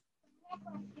Ellison,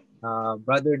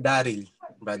 Brother Daryl,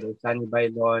 Brother Sunny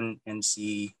Bailon, and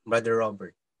si Brother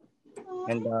Robert.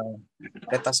 And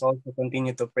let us also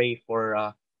continue to pray for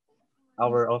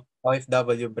our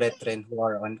OFW brethren who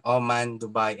are on Oman,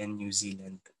 Dubai, and New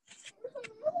Zealand.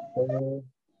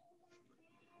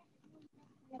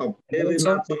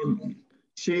 Natin,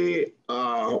 si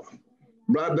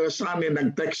Brother Sunny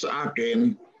nag-text sa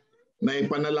akin na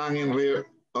ipanalangin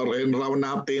rin raw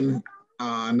natin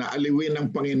na aliwin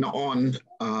ng Panginoon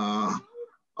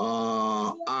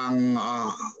ang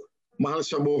mahal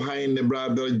sa buhay ni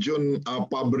Brother June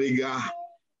Pabriga.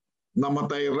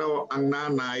 Namatay raw ang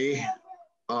nanay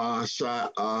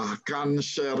sa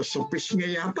cancer sa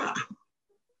pisngi yata.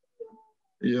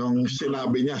 Yung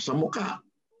sinabi niya sa mukha.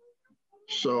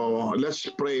 So let's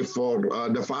pray for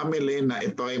the family na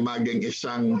ito ay maging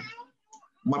isang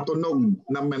matunog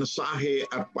na mensahe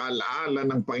at paalaala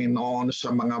ng Panginoon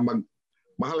sa mga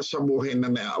mahal sa buhay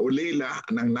na naulila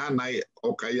ng nanay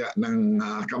o kaya ng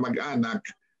kamag-anak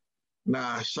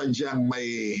na sadyang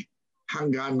may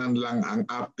hangganan lang ang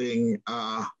ating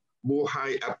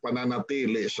buhay at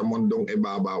pananatili sa mundong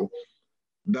ibabaw.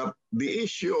 That the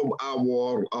issue of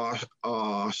our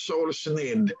soul's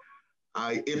need,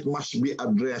 it must be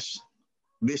addressed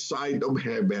this side of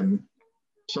heaven.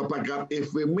 Sapagkat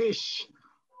if we miss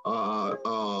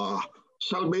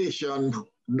salvation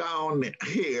down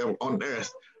here on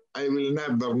earth, I will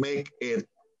never make it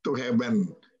to heaven.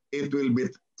 It will be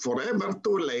forever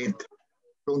too late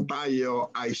kung tayo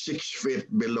ay 6 feet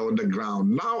below the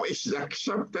ground. Now is the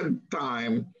accepted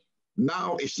time.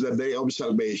 Now is the day of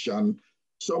salvation.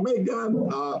 So may God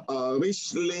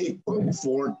richly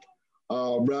comfort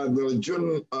Brother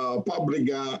Jun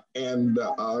Pabriga and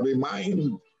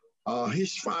remind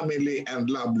his family and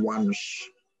loved ones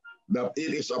that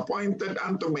it is appointed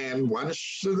unto men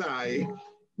once to die,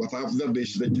 but after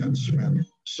this the judgment.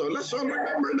 So let's all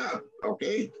remember that,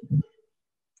 okay?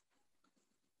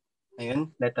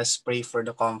 Ayun, let us pray for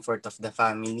the comfort of the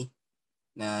family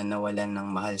na nawalan ng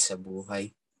mahal sa buhay.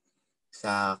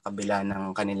 Sa kabila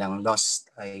ng kanilang loss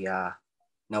ay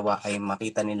nawa ay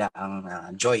makita nila ang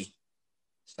joy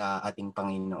sa ating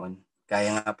Panginoon.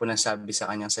 Kaya nga po nasabi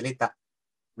sa kanyang salita,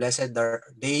 "Blessed are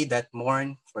they that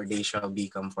mourn, for they shall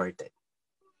be comforted."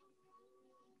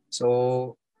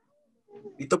 So,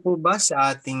 ito po ba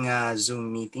sa ating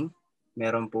Zoom meeting,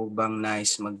 meron po bang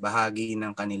nais magbahagi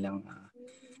ng kanilang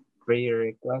prayer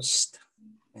request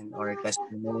and or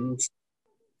testimonies?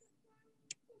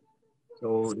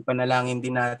 So, ipanalangin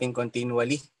din natin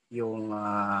continually yung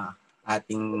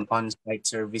ating on-site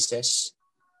services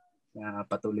na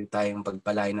patuloy tayong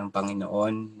pagpalain ng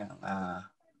Panginoon ng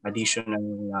additional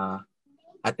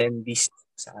attendees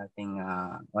sa ating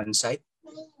on-site.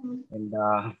 And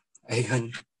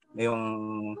ayun, yung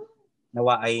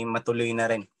nawa ay matuloy na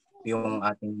rin yung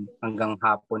ating hanggang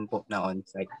hapon po na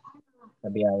on-site sa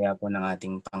biyaya po ng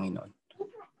ating Panginoon.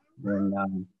 Then,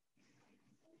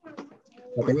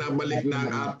 Pag nabalik na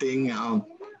ang ating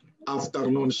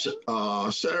afternoon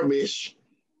service,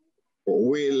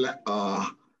 we'll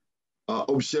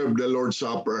observe the Lord's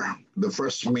Supper, the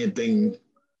first meeting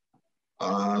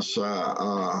sa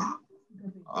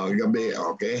gabi,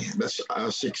 okay? That's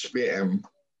 6 p.m.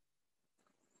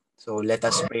 So let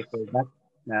us pray for that.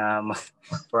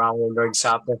 For our Lord's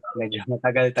Supper, medyo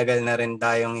matagal-tagal na rin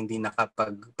tayong hindi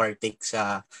nakapag-partake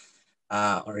sa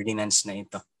ordinance na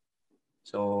ito.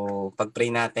 So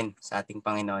pag-pray natin sa ating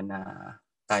Panginoon na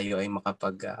tayo ay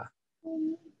makapag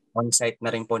on-site na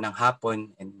rin po ng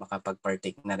hapon and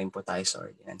makapag-partake na rin po tayo sa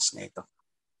ordinance na ito.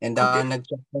 And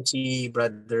nag-chat po si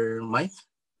Brother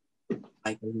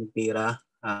Michael Lupira.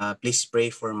 Please pray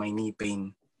for my knee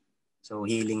pain. So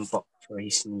healing po for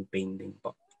his knee pain din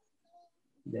po.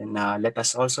 Then let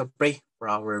us also pray for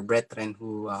our brethren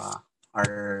who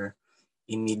are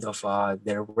in need of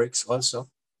their works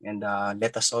also. And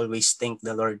let us always thank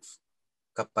the Lord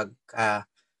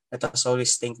let us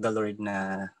always thank the Lord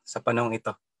na sa panahong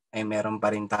ito ay meron pa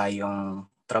rin tayong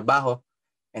trabaho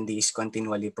and He is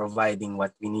continually providing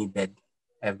what we needed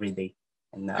every day.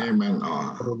 And, Amen.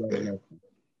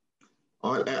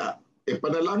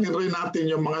 Ipanalangin rin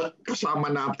natin yung mga kasama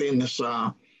natin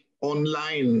sa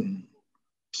online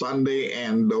Sunday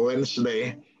and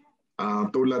Wednesday,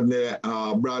 tulad ni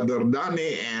Brother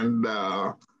Danny and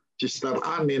Sister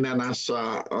Annie na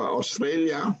nasa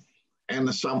Australia, and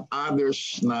some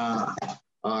others na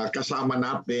kasama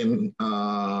natin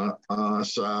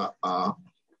sa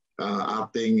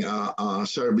ating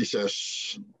services.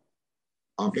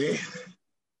 Okay?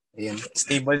 Ayun.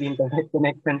 Stable internet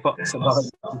connection po sa bawat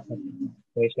isa.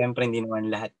 So, syempre, hindi naman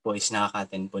lahat po is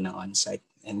nakaka-attend po ng on-site.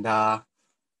 And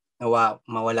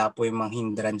mawala po yung mga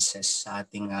hindrances sa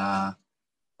ating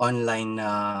online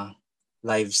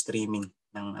live streaming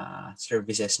ng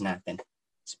services natin.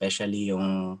 Especially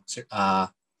yung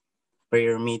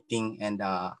prayer meeting and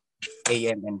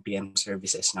AM and PM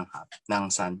services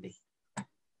ng Sunday.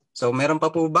 So meron pa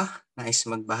po ba nais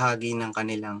magbahagi ng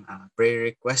kanilang prayer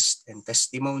request and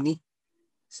testimony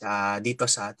dito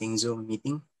sa ating Zoom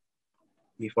meeting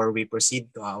before we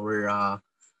proceed to our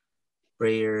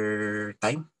prayer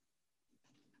time?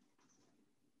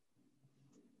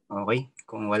 Okay,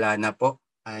 kung wala na po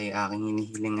ay aking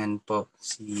hinihilingan po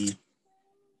si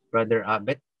Brother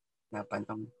Abet na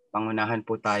pangunahan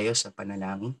po tayo sa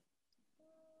panalangin.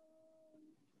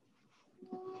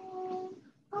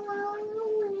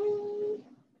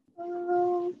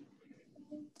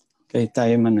 Okay,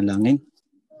 tayo manalangin.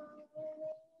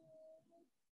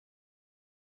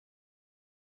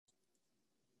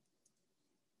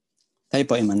 Tayo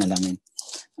po ay manalangin.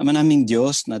 Ama naming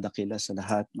Diyos na dakila sa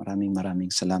lahat,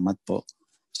 maraming salamat po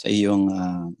sa iyong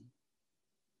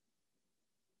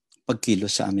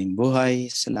pagkilos sa aming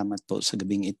buhay. Salamat po sa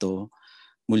gabing ito.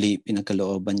 Muli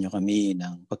pinagkalooban niyo kami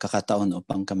ng pagkakataon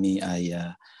upang kami ay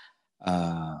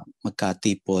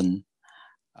magkatipon,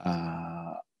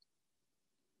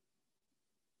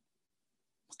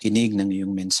 makinig ng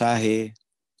iyong mensahe,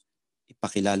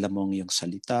 ipakilala mo ang iyong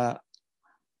salita,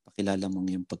 ipakilala mo ang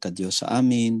iyong pagkadiyos sa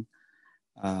amin.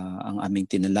 Ang aming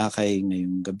tinalakay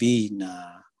ngayong gabi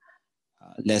na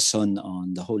lesson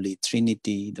on the Holy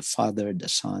Trinity, the Father, the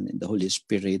Son, and the Holy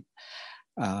Spirit.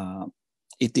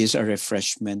 It is a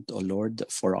refreshment, O Lord,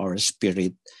 for our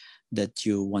spirit that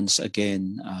you once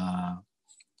again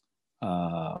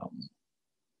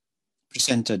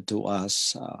presented to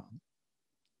us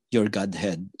your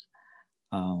Godhead.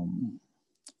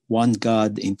 One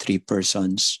God in three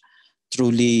persons.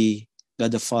 Truly,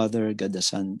 God the Father, God the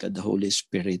Son, God the Holy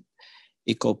Spirit.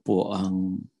 Ikaw po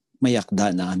ang may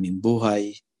akda na aming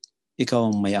buhay. Ikaw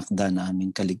ang may akda na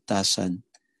aming kaligtasan.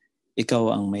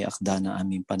 Ikaw ang may akda na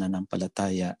aming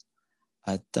pananampalataya.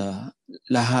 At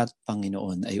lahat,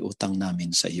 Panginoon, ay utang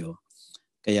namin sa iyo.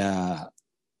 Kaya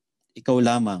ikaw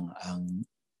lamang ang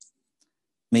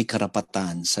may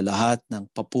karapatan sa lahat ng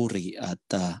papuri at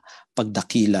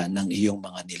pagdakila ng iyong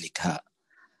mga nilikha.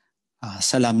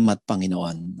 Salamat,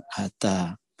 Panginoon. At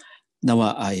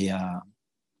nawa ay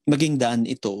maging daan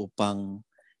ito upang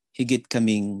higit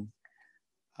kaming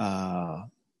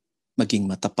maging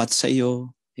matapat sa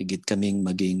iyo, higit kaming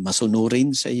maging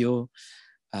masunurin sa iyo,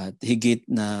 at higit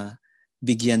na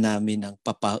bigyan namin ng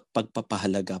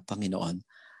pagpapahalaga, Panginoon,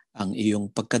 ang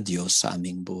iyong pagkadiyos sa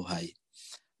aming buhay.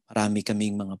 Marami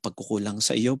kaming mga pagkukulang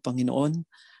sa iyo, Panginoon.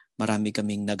 Marami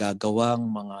kaming nagagawang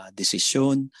mga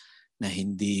desisyon na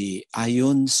hindi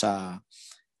ayon sa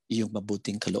iyong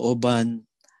mabuting kalooban.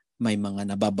 May mga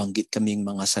nababanggit kaming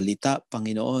mga salita,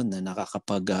 Panginoon, na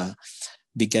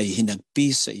nakakapagbigay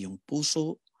hinagpis sa iyong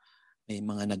puso. May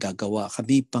mga nagagawa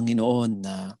kami, Panginoon,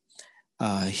 na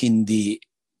hindi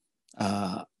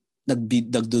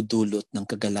nagdudulot ng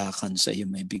kagalakan sa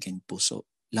iyong may biging puso.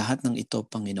 Lahat ng ito,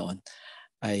 Panginoon,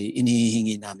 ay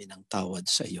inihingi namin ng tawad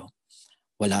sa iyo.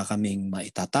 Wala kaming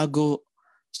maitatago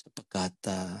sapagkat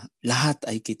lahat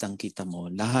ay kitang-kita mo,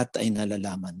 lahat ay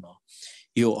nalalaman mo.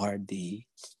 You are the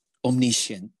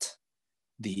omniscient,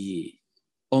 the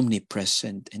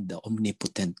omnipresent, and the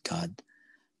omnipotent God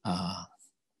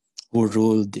who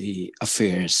rule the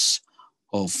affairs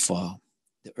of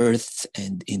the earth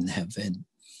and in heaven.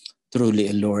 Truly,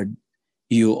 Lord,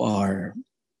 you are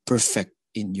perfect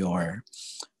in your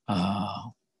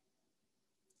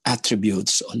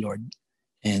attributes, O Lord.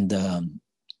 And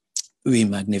we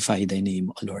magnify thy name,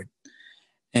 O Lord.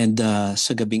 And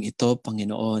sa gabing ito,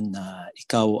 Panginoon,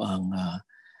 ikaw ang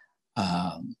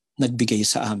nagbigay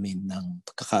sa amin ng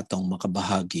pagkakataong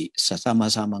makabahagi sa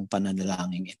sama-samang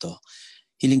pananalangin ito.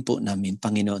 Hiling po namin,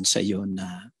 Panginoon, sa iyo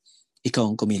na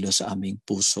ikaw ang kumilos sa aming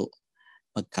puso.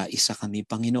 Magkaisa kami,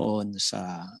 Panginoon,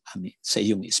 sa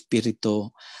iyong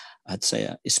espiritu at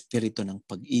sa espiritu ng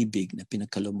pag-ibig na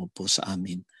pinagkaloob mo po sa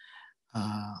amin.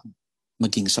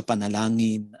 Maging sa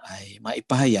panalangin ay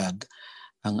maipahayag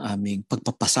ang aming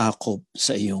pagpapasakop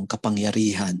sa iyong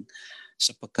kapangyarihan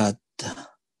sapagkat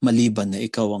maliban na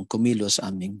ikaw ang kumilos sa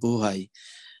aming buhay,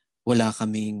 wala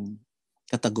kaming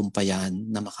katagumpayan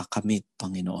na makakamit,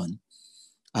 Panginoon.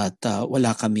 At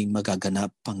wala kaming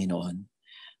magaganap, Panginoon.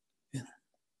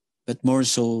 But more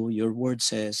so, your word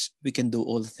says, we can do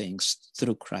all things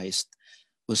through Christ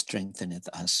who strengtheneth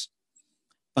us.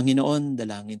 Panginoon,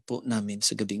 dalangin po namin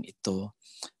sa gabing ito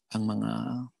ang mga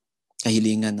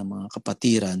kahilingan ng mga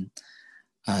kapatiran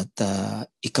at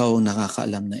ikaw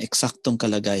nakakaalam na eksaktong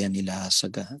kalagayan nila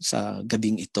sa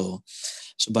gabing ito.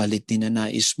 Subalit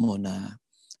ninanais mo na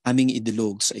aming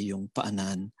idulog sa iyong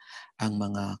paanan ang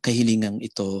mga kahilingang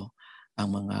ito,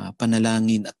 ang mga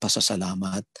panalangin at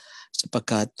pasasalamat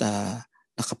sapagkat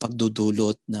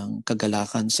nakapagdudulot ng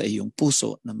kagalakan sa iyong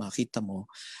puso na makita mo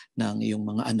na ang iyong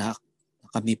mga anak na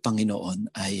kami, Panginoon,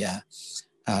 ay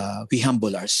we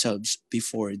humble ourselves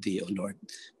before Thee, O Lord,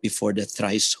 before the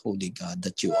thrice holy God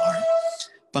that you are.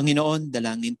 Panginoon,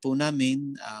 dalangin po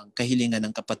namin ang kahilingan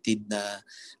ng kapatid na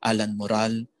Alan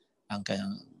Moral, ang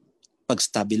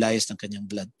pag-stabilize ng kanyang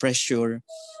blood pressure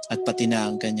at pati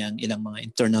na ang kanyang ilang mga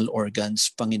internal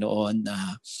organs, Panginoon,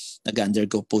 na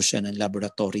nag-undergo po siya ng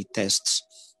laboratory tests.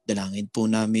 Dalangin po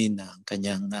namin na ang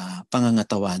kanyang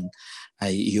pangangatawan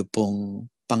ay iyo pong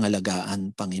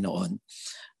pangalagaan, Panginoon.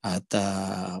 At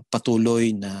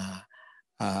patuloy na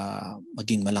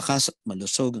maging malakas at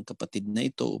malusog ang kapatid na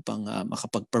ito upang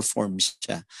makapag-perform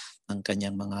siya ng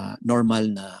kanyang mga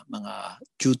normal na mga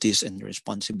duties and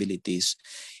responsibilities,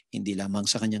 hindi lamang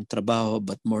sa kanyang trabaho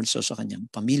but more so sa kanyang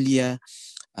pamilya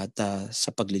at sa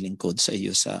paglilingkod sa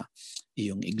iyo sa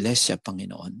iyong iglesia,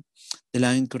 Panginoon.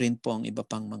 Dalangin ko rin po ang iba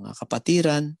pang mga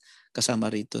kapatiran,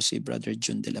 kasama rito si Brother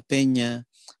Jun de la Peña,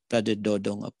 Brother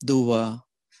Dodong Abdua,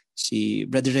 si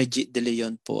Brother Reggie De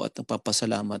Leon po, at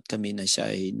nagpapasalamat kami na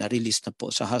siya ay na-release na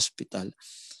po sa hospital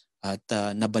at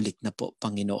nabalik na po,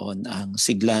 Panginoon, ang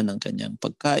sigla ng kanyang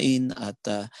pagkain at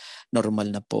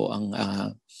normal na po ang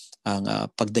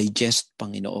pag-digest,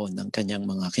 Panginoon, ng kanyang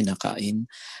mga kinakain.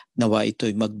 Nawa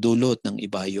ito'y magdulot ng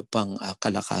ibayo pang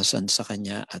kalakasan sa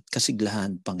kanya at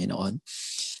kasiglahan, Panginoon.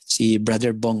 Si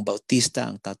Brother Bong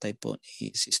Bautista, ang tatay po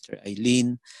ni Sister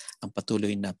Eileen, ang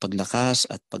patuloy na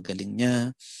paglakas at paggaling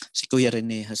niya. Si Kuya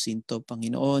Rene Jacinto,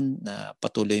 Panginoon, na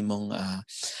patuloy mong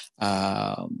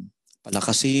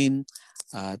palakasin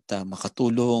at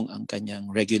makatulong ang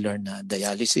kanyang regular na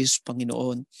dialysis,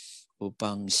 Panginoon,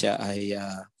 upang siya ay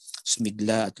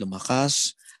sumigla at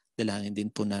lumakas. Dalangin din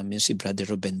po namin si Brother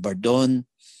Ruben Bardon,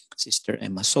 Sister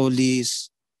Emma Solis,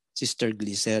 Sister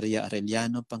Gliceria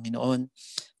Arellano, Panginoon.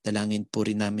 Dalangin po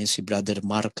rin namin si Brother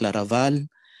Mark Laraval,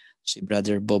 si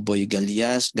Brother Boboy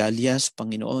Galias,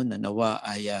 Panginoon, na nawa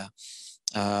ay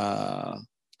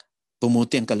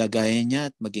pumuti ang kalagayan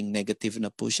niya at maging negative na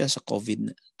po siya sa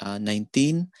COVID-19.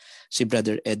 Si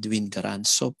Brother Edwin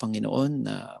Garanzo, Panginoon,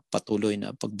 na patuloy na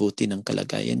pagbuti ng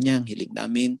kalagayan niya, ang hiling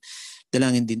namin.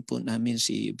 Dalangin din po namin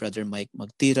si Brother Mike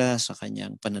Magtira sa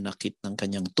kanyang pananakit ng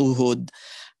kanyang tuhod.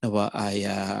 Nawa ay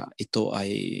ito ay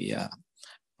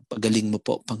pagaling mo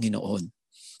po, Panginoon.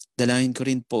 Dalangin ko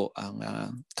rin po ang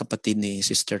kapatid ni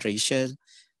Sister Rachel,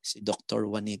 si Dr.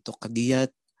 Juanito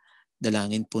Cagiyat.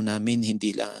 Dalangin po namin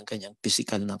hindi lang ang kanyang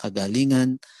physical na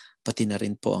kagalingan, pati na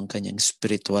rin po ang kanyang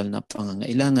spiritual na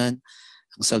pangangailangan,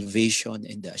 ang salvation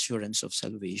and the assurance of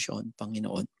salvation,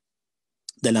 Panginoon.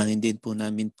 Dalangin din po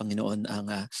namin, Panginoon,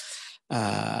 ang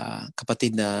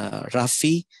kapatid na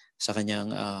Rafi sa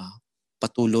kanyang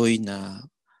patuloy na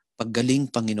paggaling,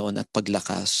 Panginoon, at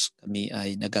paglakas. Kami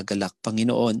ay nagagalak,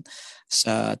 Panginoon,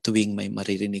 sa tuwing may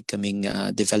maririnig kaming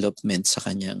development sa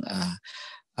kanyang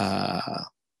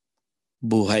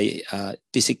buhay,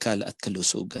 physical at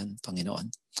kalusugan, Panginoon.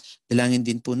 Dalangin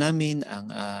din po namin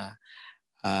ang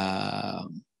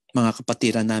mga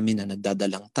kapatiran namin na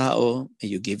nagdadalang tao. May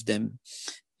you give them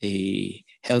a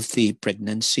healthy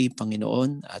pregnancy,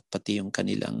 Panginoon, at pati yung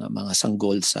kanilang mga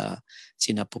sanggol sa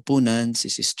sinapupunan. Si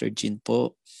Sister Jean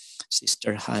po,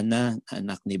 Sister Hannah,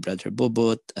 anak ni Brother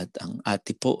Bobot, at ang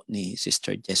ate po ni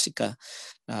Sister Jessica.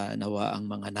 Nawa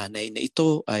ang mga nanay na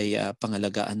ito ay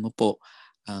pangalagaan mo po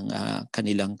ang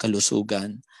kanilang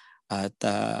kalusugan at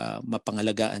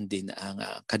mapangalagaan din ang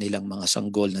kanilang mga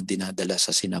sanggol na dinadala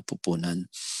sa sinapupunan.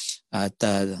 At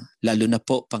lalo na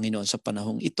po, Panginoon, sa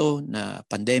panahong ito na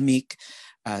pandemic,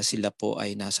 sila po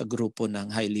ay nasa grupo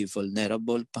ng highly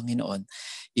vulnerable, Panginoon.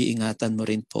 Iingatan mo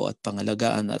rin po at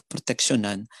pangalagaan at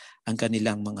proteksyonan ang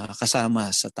kanilang mga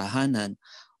kasama sa tahanan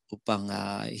upang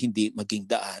hindi maging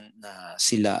daan na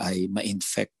sila ay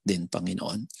ma-infect din,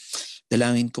 Panginoon.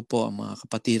 Dalangin ko po ang mga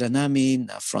kapatiran namin,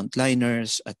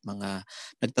 frontliners at mga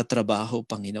nagtatrabaho,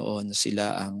 Panginoon.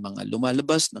 Sila ang mga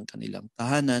lumalabas ng kanilang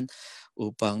tahanan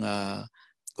upang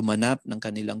gumanap ng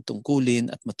kanilang tungkulin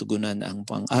at matugunan ang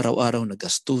pang-araw-araw na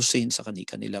gastusin sa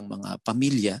kanilang mga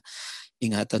pamilya.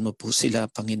 Ingatan mo po sila,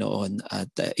 Panginoon,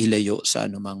 at ilayo sa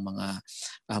anumang mga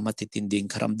matitinding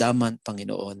karamdaman,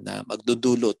 Panginoon, na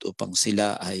magdudulot upang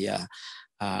sila ay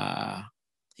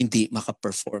hindi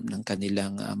makaperform ng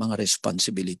kanilang mga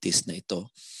responsibilities na ito.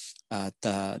 At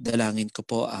dalangin ko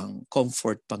po ang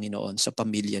comfort, Panginoon, sa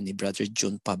pamilya ni Brother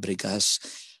June Fabregas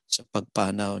sa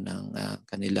pagpanaw ng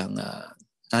kanilang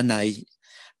nanay.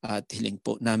 At hiling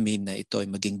po namin na ito ay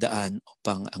maging daan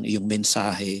upang ang iyong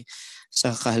mensahe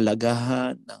sa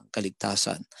kahalagahan ng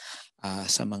kaligtasan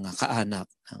sa mga kaanak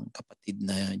ng kapatid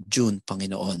na June,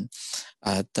 Panginoon.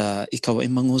 At ikaw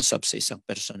ay mangusap sa isang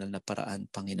personal na paraan,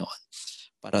 Panginoon,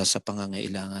 para sa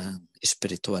pangangailangan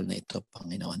espiritual na ito,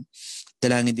 Panginoon.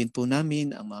 Dalangin din po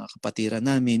namin ang mga kapatiran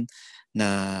namin na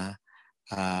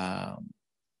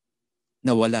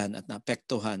nawalan at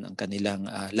naapektuhan ang kanilang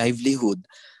livelihood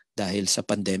dahil sa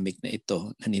pandemic na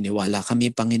ito. Naniniwala kami,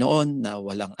 Panginoon, na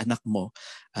walang anak mo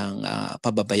ang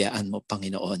pababayaan mo,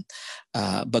 Panginoon.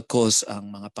 Bagkus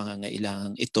ang mga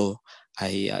pangangailangan ito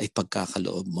ay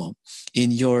ipagkakaloob mo.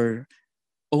 In your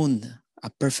own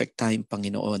perfect time,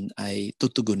 Panginoon, ay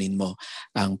tutugunin mo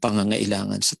ang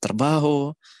pangangailangan sa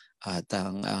trabaho at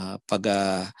ang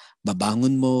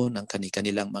pagbabangon mo ng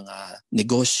kanilang mga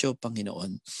negosyo,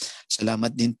 Panginoon.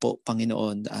 Salamat din po,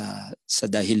 Panginoon, sa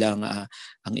dahilang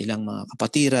ang ilang mga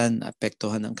kapatiran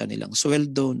apektuhan ng kanilang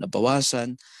sweldo,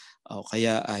 nabawasan, o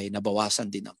kaya ay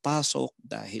nabawasan din ang pasok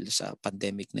dahil sa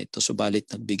pandemic na ito. Subalit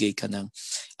nagbigay ka ng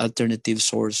alternative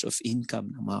source of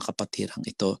income ng mga kapatirang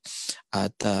ito.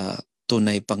 At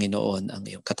tunay, Panginoon, ang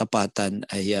iyong katapatan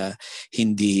ay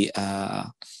hindi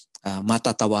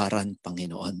matatawaran,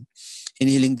 Panginoon.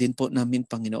 Hinihiling din po namin,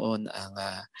 Panginoon, ang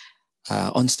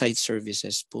on-site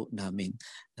services po namin.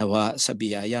 Nawa sa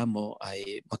biyaya mo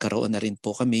ay magkaroon na rin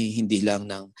po kami hindi lang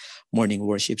ng morning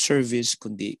worship service,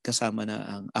 kundi kasama na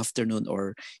ang afternoon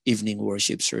or evening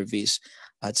worship service.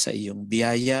 At sa iyong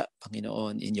biyaya,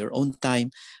 Panginoon, in your own time,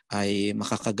 ay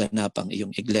makakaganap ang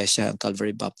iyong iglesia, ang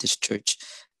Calvary Baptist Church,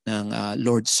 ng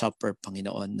Lord's Supper,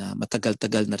 Panginoon, na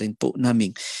matagal-tagal na rin po namin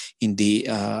hindi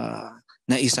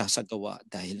naisasagawa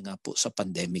dahil nga po sa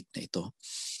pandemic na ito.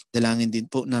 Dalangin din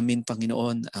po namin,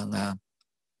 Panginoon, ang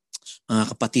mga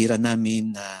kapatiran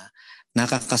namin na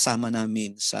nakakasama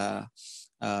namin sa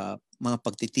mga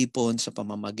pagtitipon sa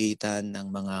pamamagitan ng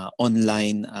mga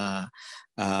online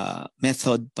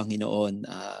method, Panginoon,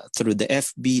 through the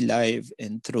FB Live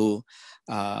and through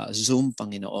Zoom,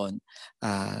 Panginoon,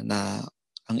 na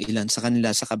ang ilan sa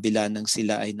kanila sa kabila ng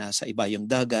sila ay nasa ibayong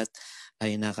dagat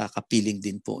ay nakakapiling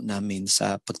din po namin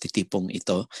sa pagtitipong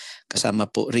ito. Kasama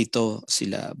po rito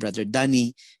sila Brother Danny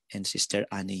and Sister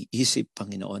Annie Isip,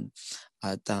 Panginoon.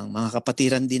 At ang mga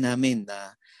kapatiran din namin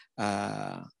na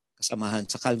kasamahan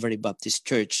sa Calvary Baptist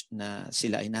Church na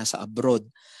sila ay nasa abroad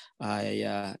ay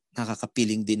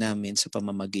nakakapiling din namin sa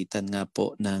pamamagitan nga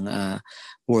po ng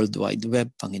World Wide Web,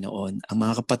 Panginoon. Ang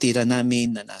mga kapatiran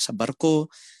namin na nasa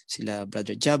barko, sila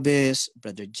Brother Jabez,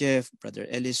 Brother Jeff, Brother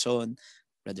Ellison,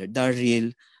 Brother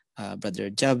Daryl, Brother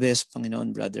Jabez,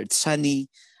 Panginoon, Brother Sunny,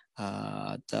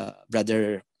 at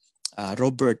Brother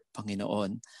Robert,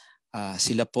 Panginoon.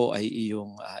 Sila po ay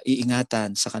iyong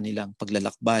iingatan sa kanilang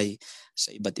paglalakbay sa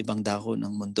iba't ibang dako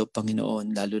ng mundo,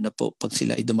 Panginoon, lalo na po pag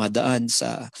sila ay dumadaan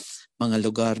sa mga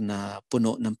lugar na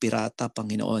puno ng pirata,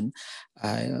 Panginoon.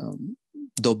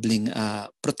 Dobling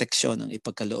proteksyon ang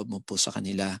ipagkaloob mo po sa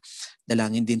kanila.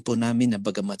 Dalangin din po namin na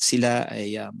bagamat sila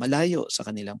ay malayo sa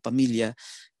kanilang pamilya,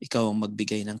 ikaw ang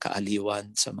magbigay ng kaaliwan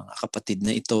sa mga kapatid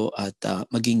na ito at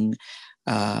maging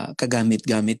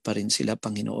kagamit-gamit pa rin sila,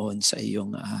 Panginoon, sa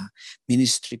iyong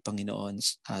ministry, Panginoon,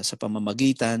 sa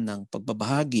pamamagitan ng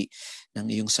pagbabahagi ng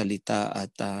iyong salita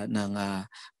at ng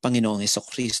Panginoong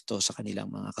Hesukristo sa kanilang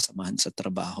mga kasamahan sa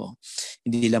trabaho.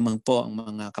 Hindi lamang po ang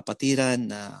mga kapatiran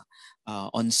na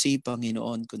on sea,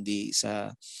 Panginoon, kundi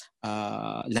sa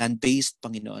land-based,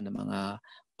 Panginoon, ng mga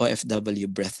OFW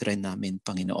brethren namin,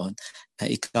 Panginoon, na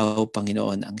ikaw,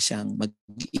 Panginoon, ang siyang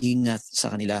mag-iingat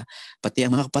sa kanila. Pati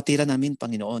ang mga kapatiran namin,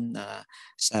 Panginoon, na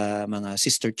sa mga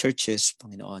sister churches,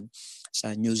 Panginoon,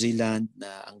 sa New Zealand,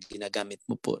 na ang ginagamit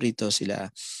mo po rito sila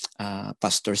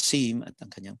Pastor Sim at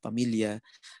ang kanyang pamilya,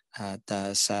 at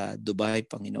sa Dubai,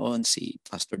 Panginoon, si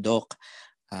Pastor Doc,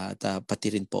 at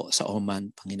pati rin po sa Oman,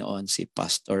 Panginoon, si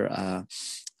Pastor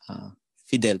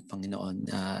Fidel, Panginoon.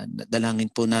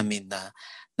 Dalangin po namin na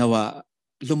nawa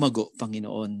lumago,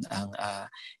 Panginoon, ang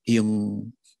iyong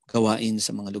gawain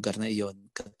sa mga lugar na iyon,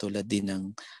 katulad din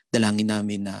ng dalangin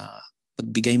namin na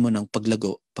pagbigay mo ng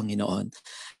paglago, Panginoon,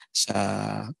 sa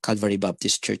Calvary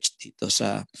Baptist Church dito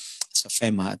sa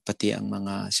FEMA at pati ang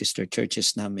mga sister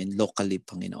churches namin locally,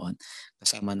 Panginoon.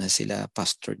 Kasama na sila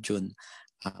Pastor June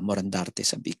Morandarte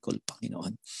sa Bicol,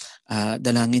 Panginoon.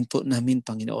 Dalangin po namin,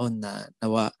 Panginoon, na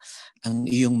nawa ang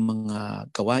iyong mga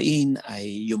gawain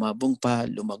ay yumabong pa,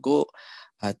 lumago,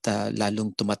 at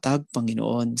lalong tumatag,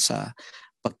 Panginoon, sa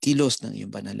pagkilos ng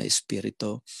iyong banal na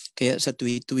Espiritu. Kaya sa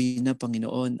tuwi-tuwi na,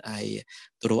 Panginoon, ay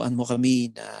turuan mo kami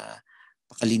na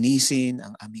pakalinisin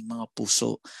ang aming mga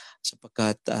puso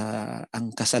sapagkat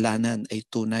ang kasalanan ay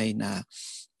tunay na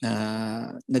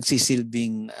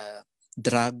nagsisilbing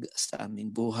drag sa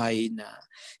aming buhay na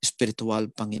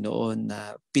spiritual, Panginoon,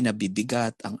 na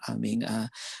pinabibigat ang aming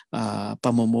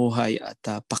pamumuhay at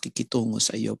pakikitungo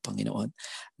sa iyo, Panginoon.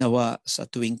 Nawa sa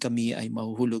tuwing kami ay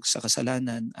mahuhulog sa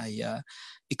kasalanan ay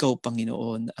ikaw,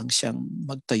 Panginoon, ang siyang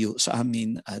magtayo sa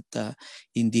amin at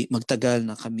hindi magtagal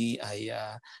na kami ay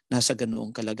nasa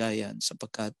ganoong kalagayan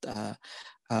sapagkat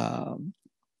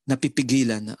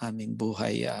napipigilan ng aming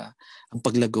buhay, ang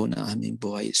paglago ng aming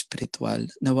buhay spiritual.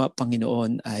 Nawa,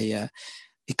 Panginoon, ay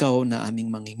ikaw na aming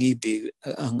mangingibig,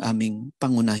 ang aming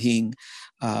pangunahing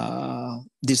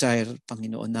desire,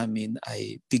 Panginoon namin,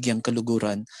 ay bigyang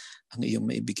kaluguran ang iyong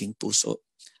maibiging puso.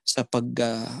 Sa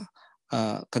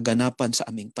kaganapan sa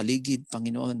aming paligid,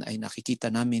 Panginoon, ay nakikita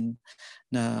namin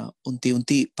na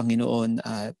unti-unti, Panginoon,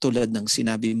 tulad ng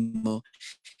sinabi mo,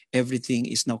 everything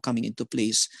is now coming into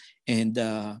place. And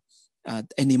at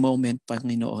any moment,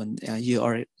 Panginoon,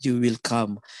 you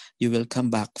will come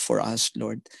back for us,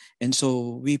 Lord. And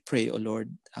so we pray, O Lord,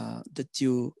 that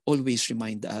you always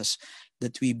remind us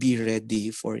that we be ready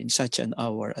for in such an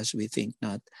hour as we think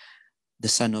not,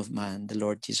 the Son of Man, the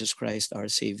Lord Jesus Christ, our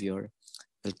Savior,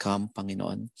 will come,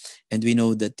 Panginoon. And we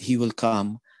know that He will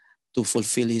come to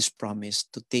fulfill His promise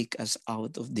to take us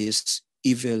out of this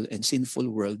evil and sinful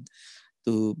world,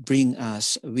 to bring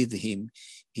us with Him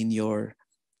in your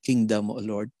kingdom, O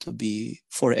Lord, to be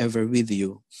forever with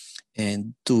you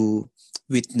and to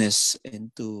witness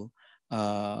and to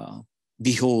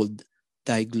behold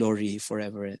thy glory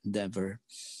forever and ever.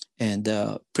 And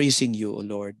praising you, O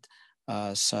Lord,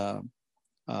 sa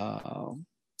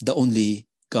the only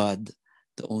God,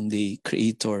 the only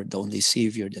Creator, the only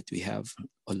Savior that we have,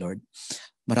 O Lord.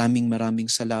 Maraming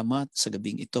salamat sa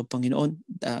gabing ito, Panginoon.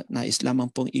 Nais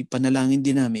lamang pong ipanalangin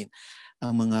din namin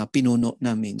ang mga pinuno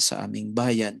namin sa aming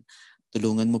bayan.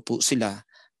 Tulungan mo po sila,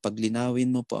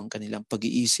 paglinawin mo po ang kanilang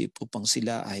pag-iisip upang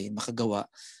sila ay makagawa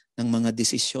ng mga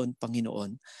desisyon,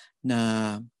 Panginoon, na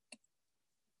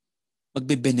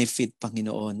magbe-benefit,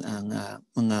 Panginoon, ang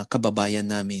mga kababayan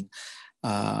namin.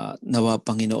 Nawa,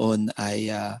 Panginoon, ay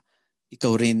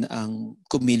ikaw rin ang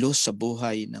kumilos sa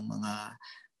buhay ng mga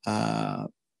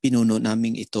pinuno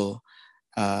naming ito.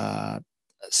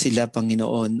 Sila,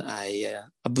 Panginoon, ay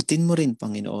abutin mo rin,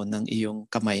 Panginoon, ng iyong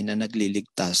kamay na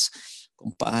nagliligtas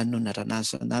kung paano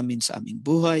naranasan namin sa aming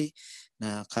buhay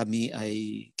na kami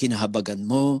ay kinahabagan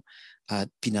mo at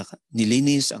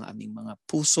nilinis ang aming mga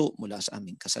puso mula sa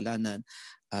aming kasalanan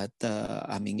at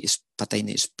aming patay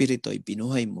na espiritu ay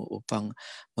binuhay mo upang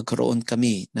magkaroon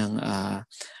kami ng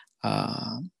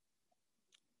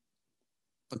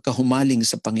pagkahumaling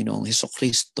sa Panginoong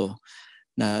Hesukristo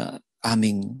na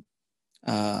aming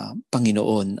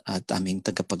Panginoon at aming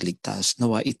tagapagligtas.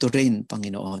 Nawa ito rin,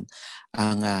 Panginoon,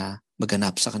 ang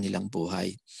maganap sa kanilang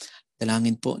buhay.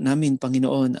 Dalangin po namin,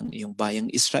 Panginoon, ang iyong bayang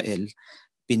Israel,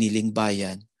 piniling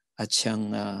bayan at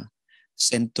siyang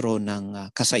sentro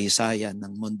ng kasaysayan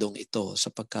ng mundong ito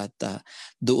sapagkat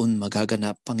doon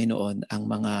magaganap, Panginoon, ang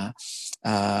mga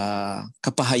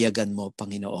kapahayagan mo,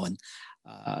 Panginoon,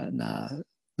 na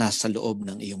nasa loob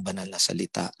ng iyong banal na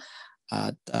salita.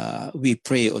 At we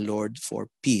pray, O Lord, for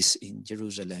peace in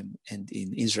Jerusalem and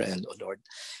in Israel, O Lord.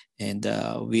 And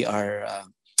we are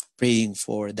praying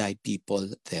for thy people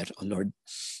there, O Lord.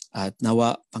 At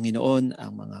nawa, Panginoon,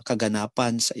 ang mga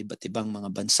kaganapan sa iba't ibang mga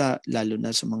bansa, lalo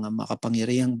na sa mga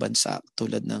makapangyarihang bansa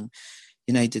tulad ng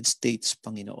United States,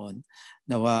 Panginoon,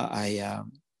 nawa ay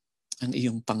ang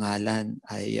iyong pangalan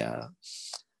ay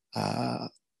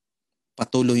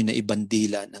patuloy na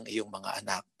ibandila ng iyong mga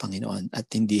anak, Panginoon, at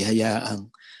hindi hayaang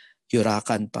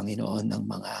yurakan, Panginoon, ng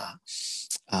mga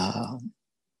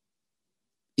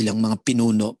ilang mga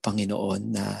pinuno, Panginoon,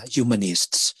 na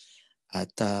humanists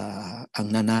at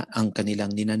ang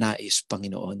kanilang ninanais,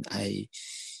 Panginoon, ay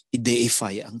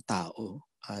i-deify ang tao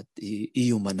at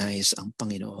i-humanize ang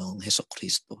Panginoong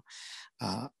Hesukristo.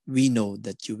 We know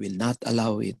that you will not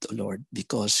allow it, O Lord,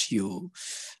 because you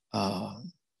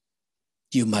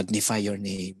magnify your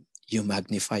name, you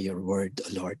magnify your word,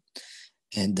 O Lord.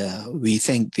 And we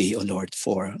thank thee, O Lord,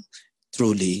 for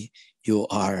truly you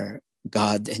are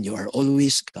God and you are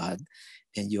always God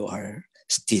and you are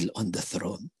still on the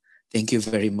throne. Thank you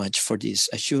very much for this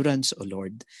assurance, O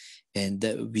Lord, and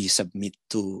we submit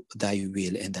to thy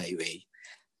will and thy way.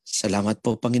 Salamat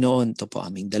po, Panginoon. Ito po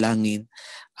aming dalangin,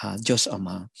 Diyos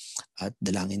Ama, at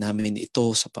dalangin namin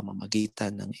ito sa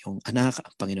pamamagitan ng iyong anak,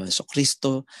 ang Panginoon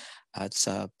Jesucristo, at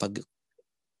sa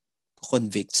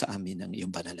pag-convict sa amin ng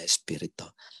iyong banal na Espiritu.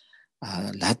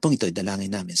 Lahat pong ito ay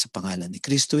dalangin namin sa pangalan ni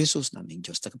Kristo Jesus, naming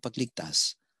Diyos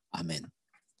tagapagligtas. Amen.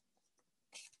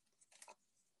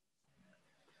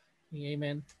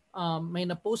 Amen. May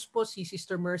na-post po si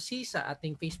Sister Mercy sa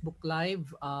ating Facebook Live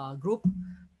group,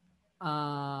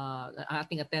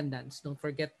 ating attendance. Don't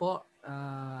forget po,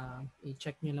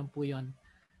 i-check nyo lang po yon.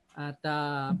 At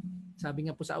sabi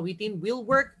nga po sa awitin, we'll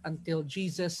work until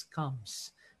Jesus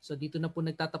comes. So dito na po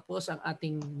nagtatapos ang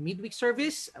ating midweek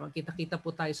service. Magkita-kita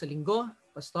po tayo sa linggo.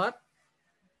 Pastor?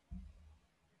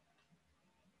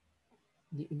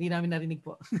 Hindi namin narinig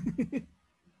po.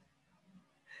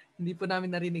 Hindi po namin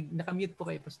narinig. Nakamute po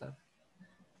kayo, Pastor.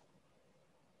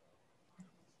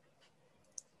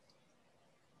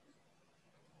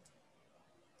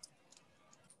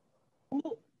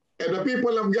 And the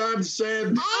people of God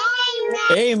said,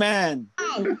 Amen.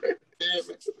 Amen.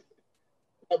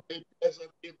 Have a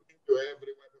pleasant evening to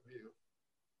every one of you.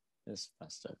 Yes,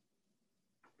 Pastor.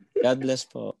 God bless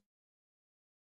po.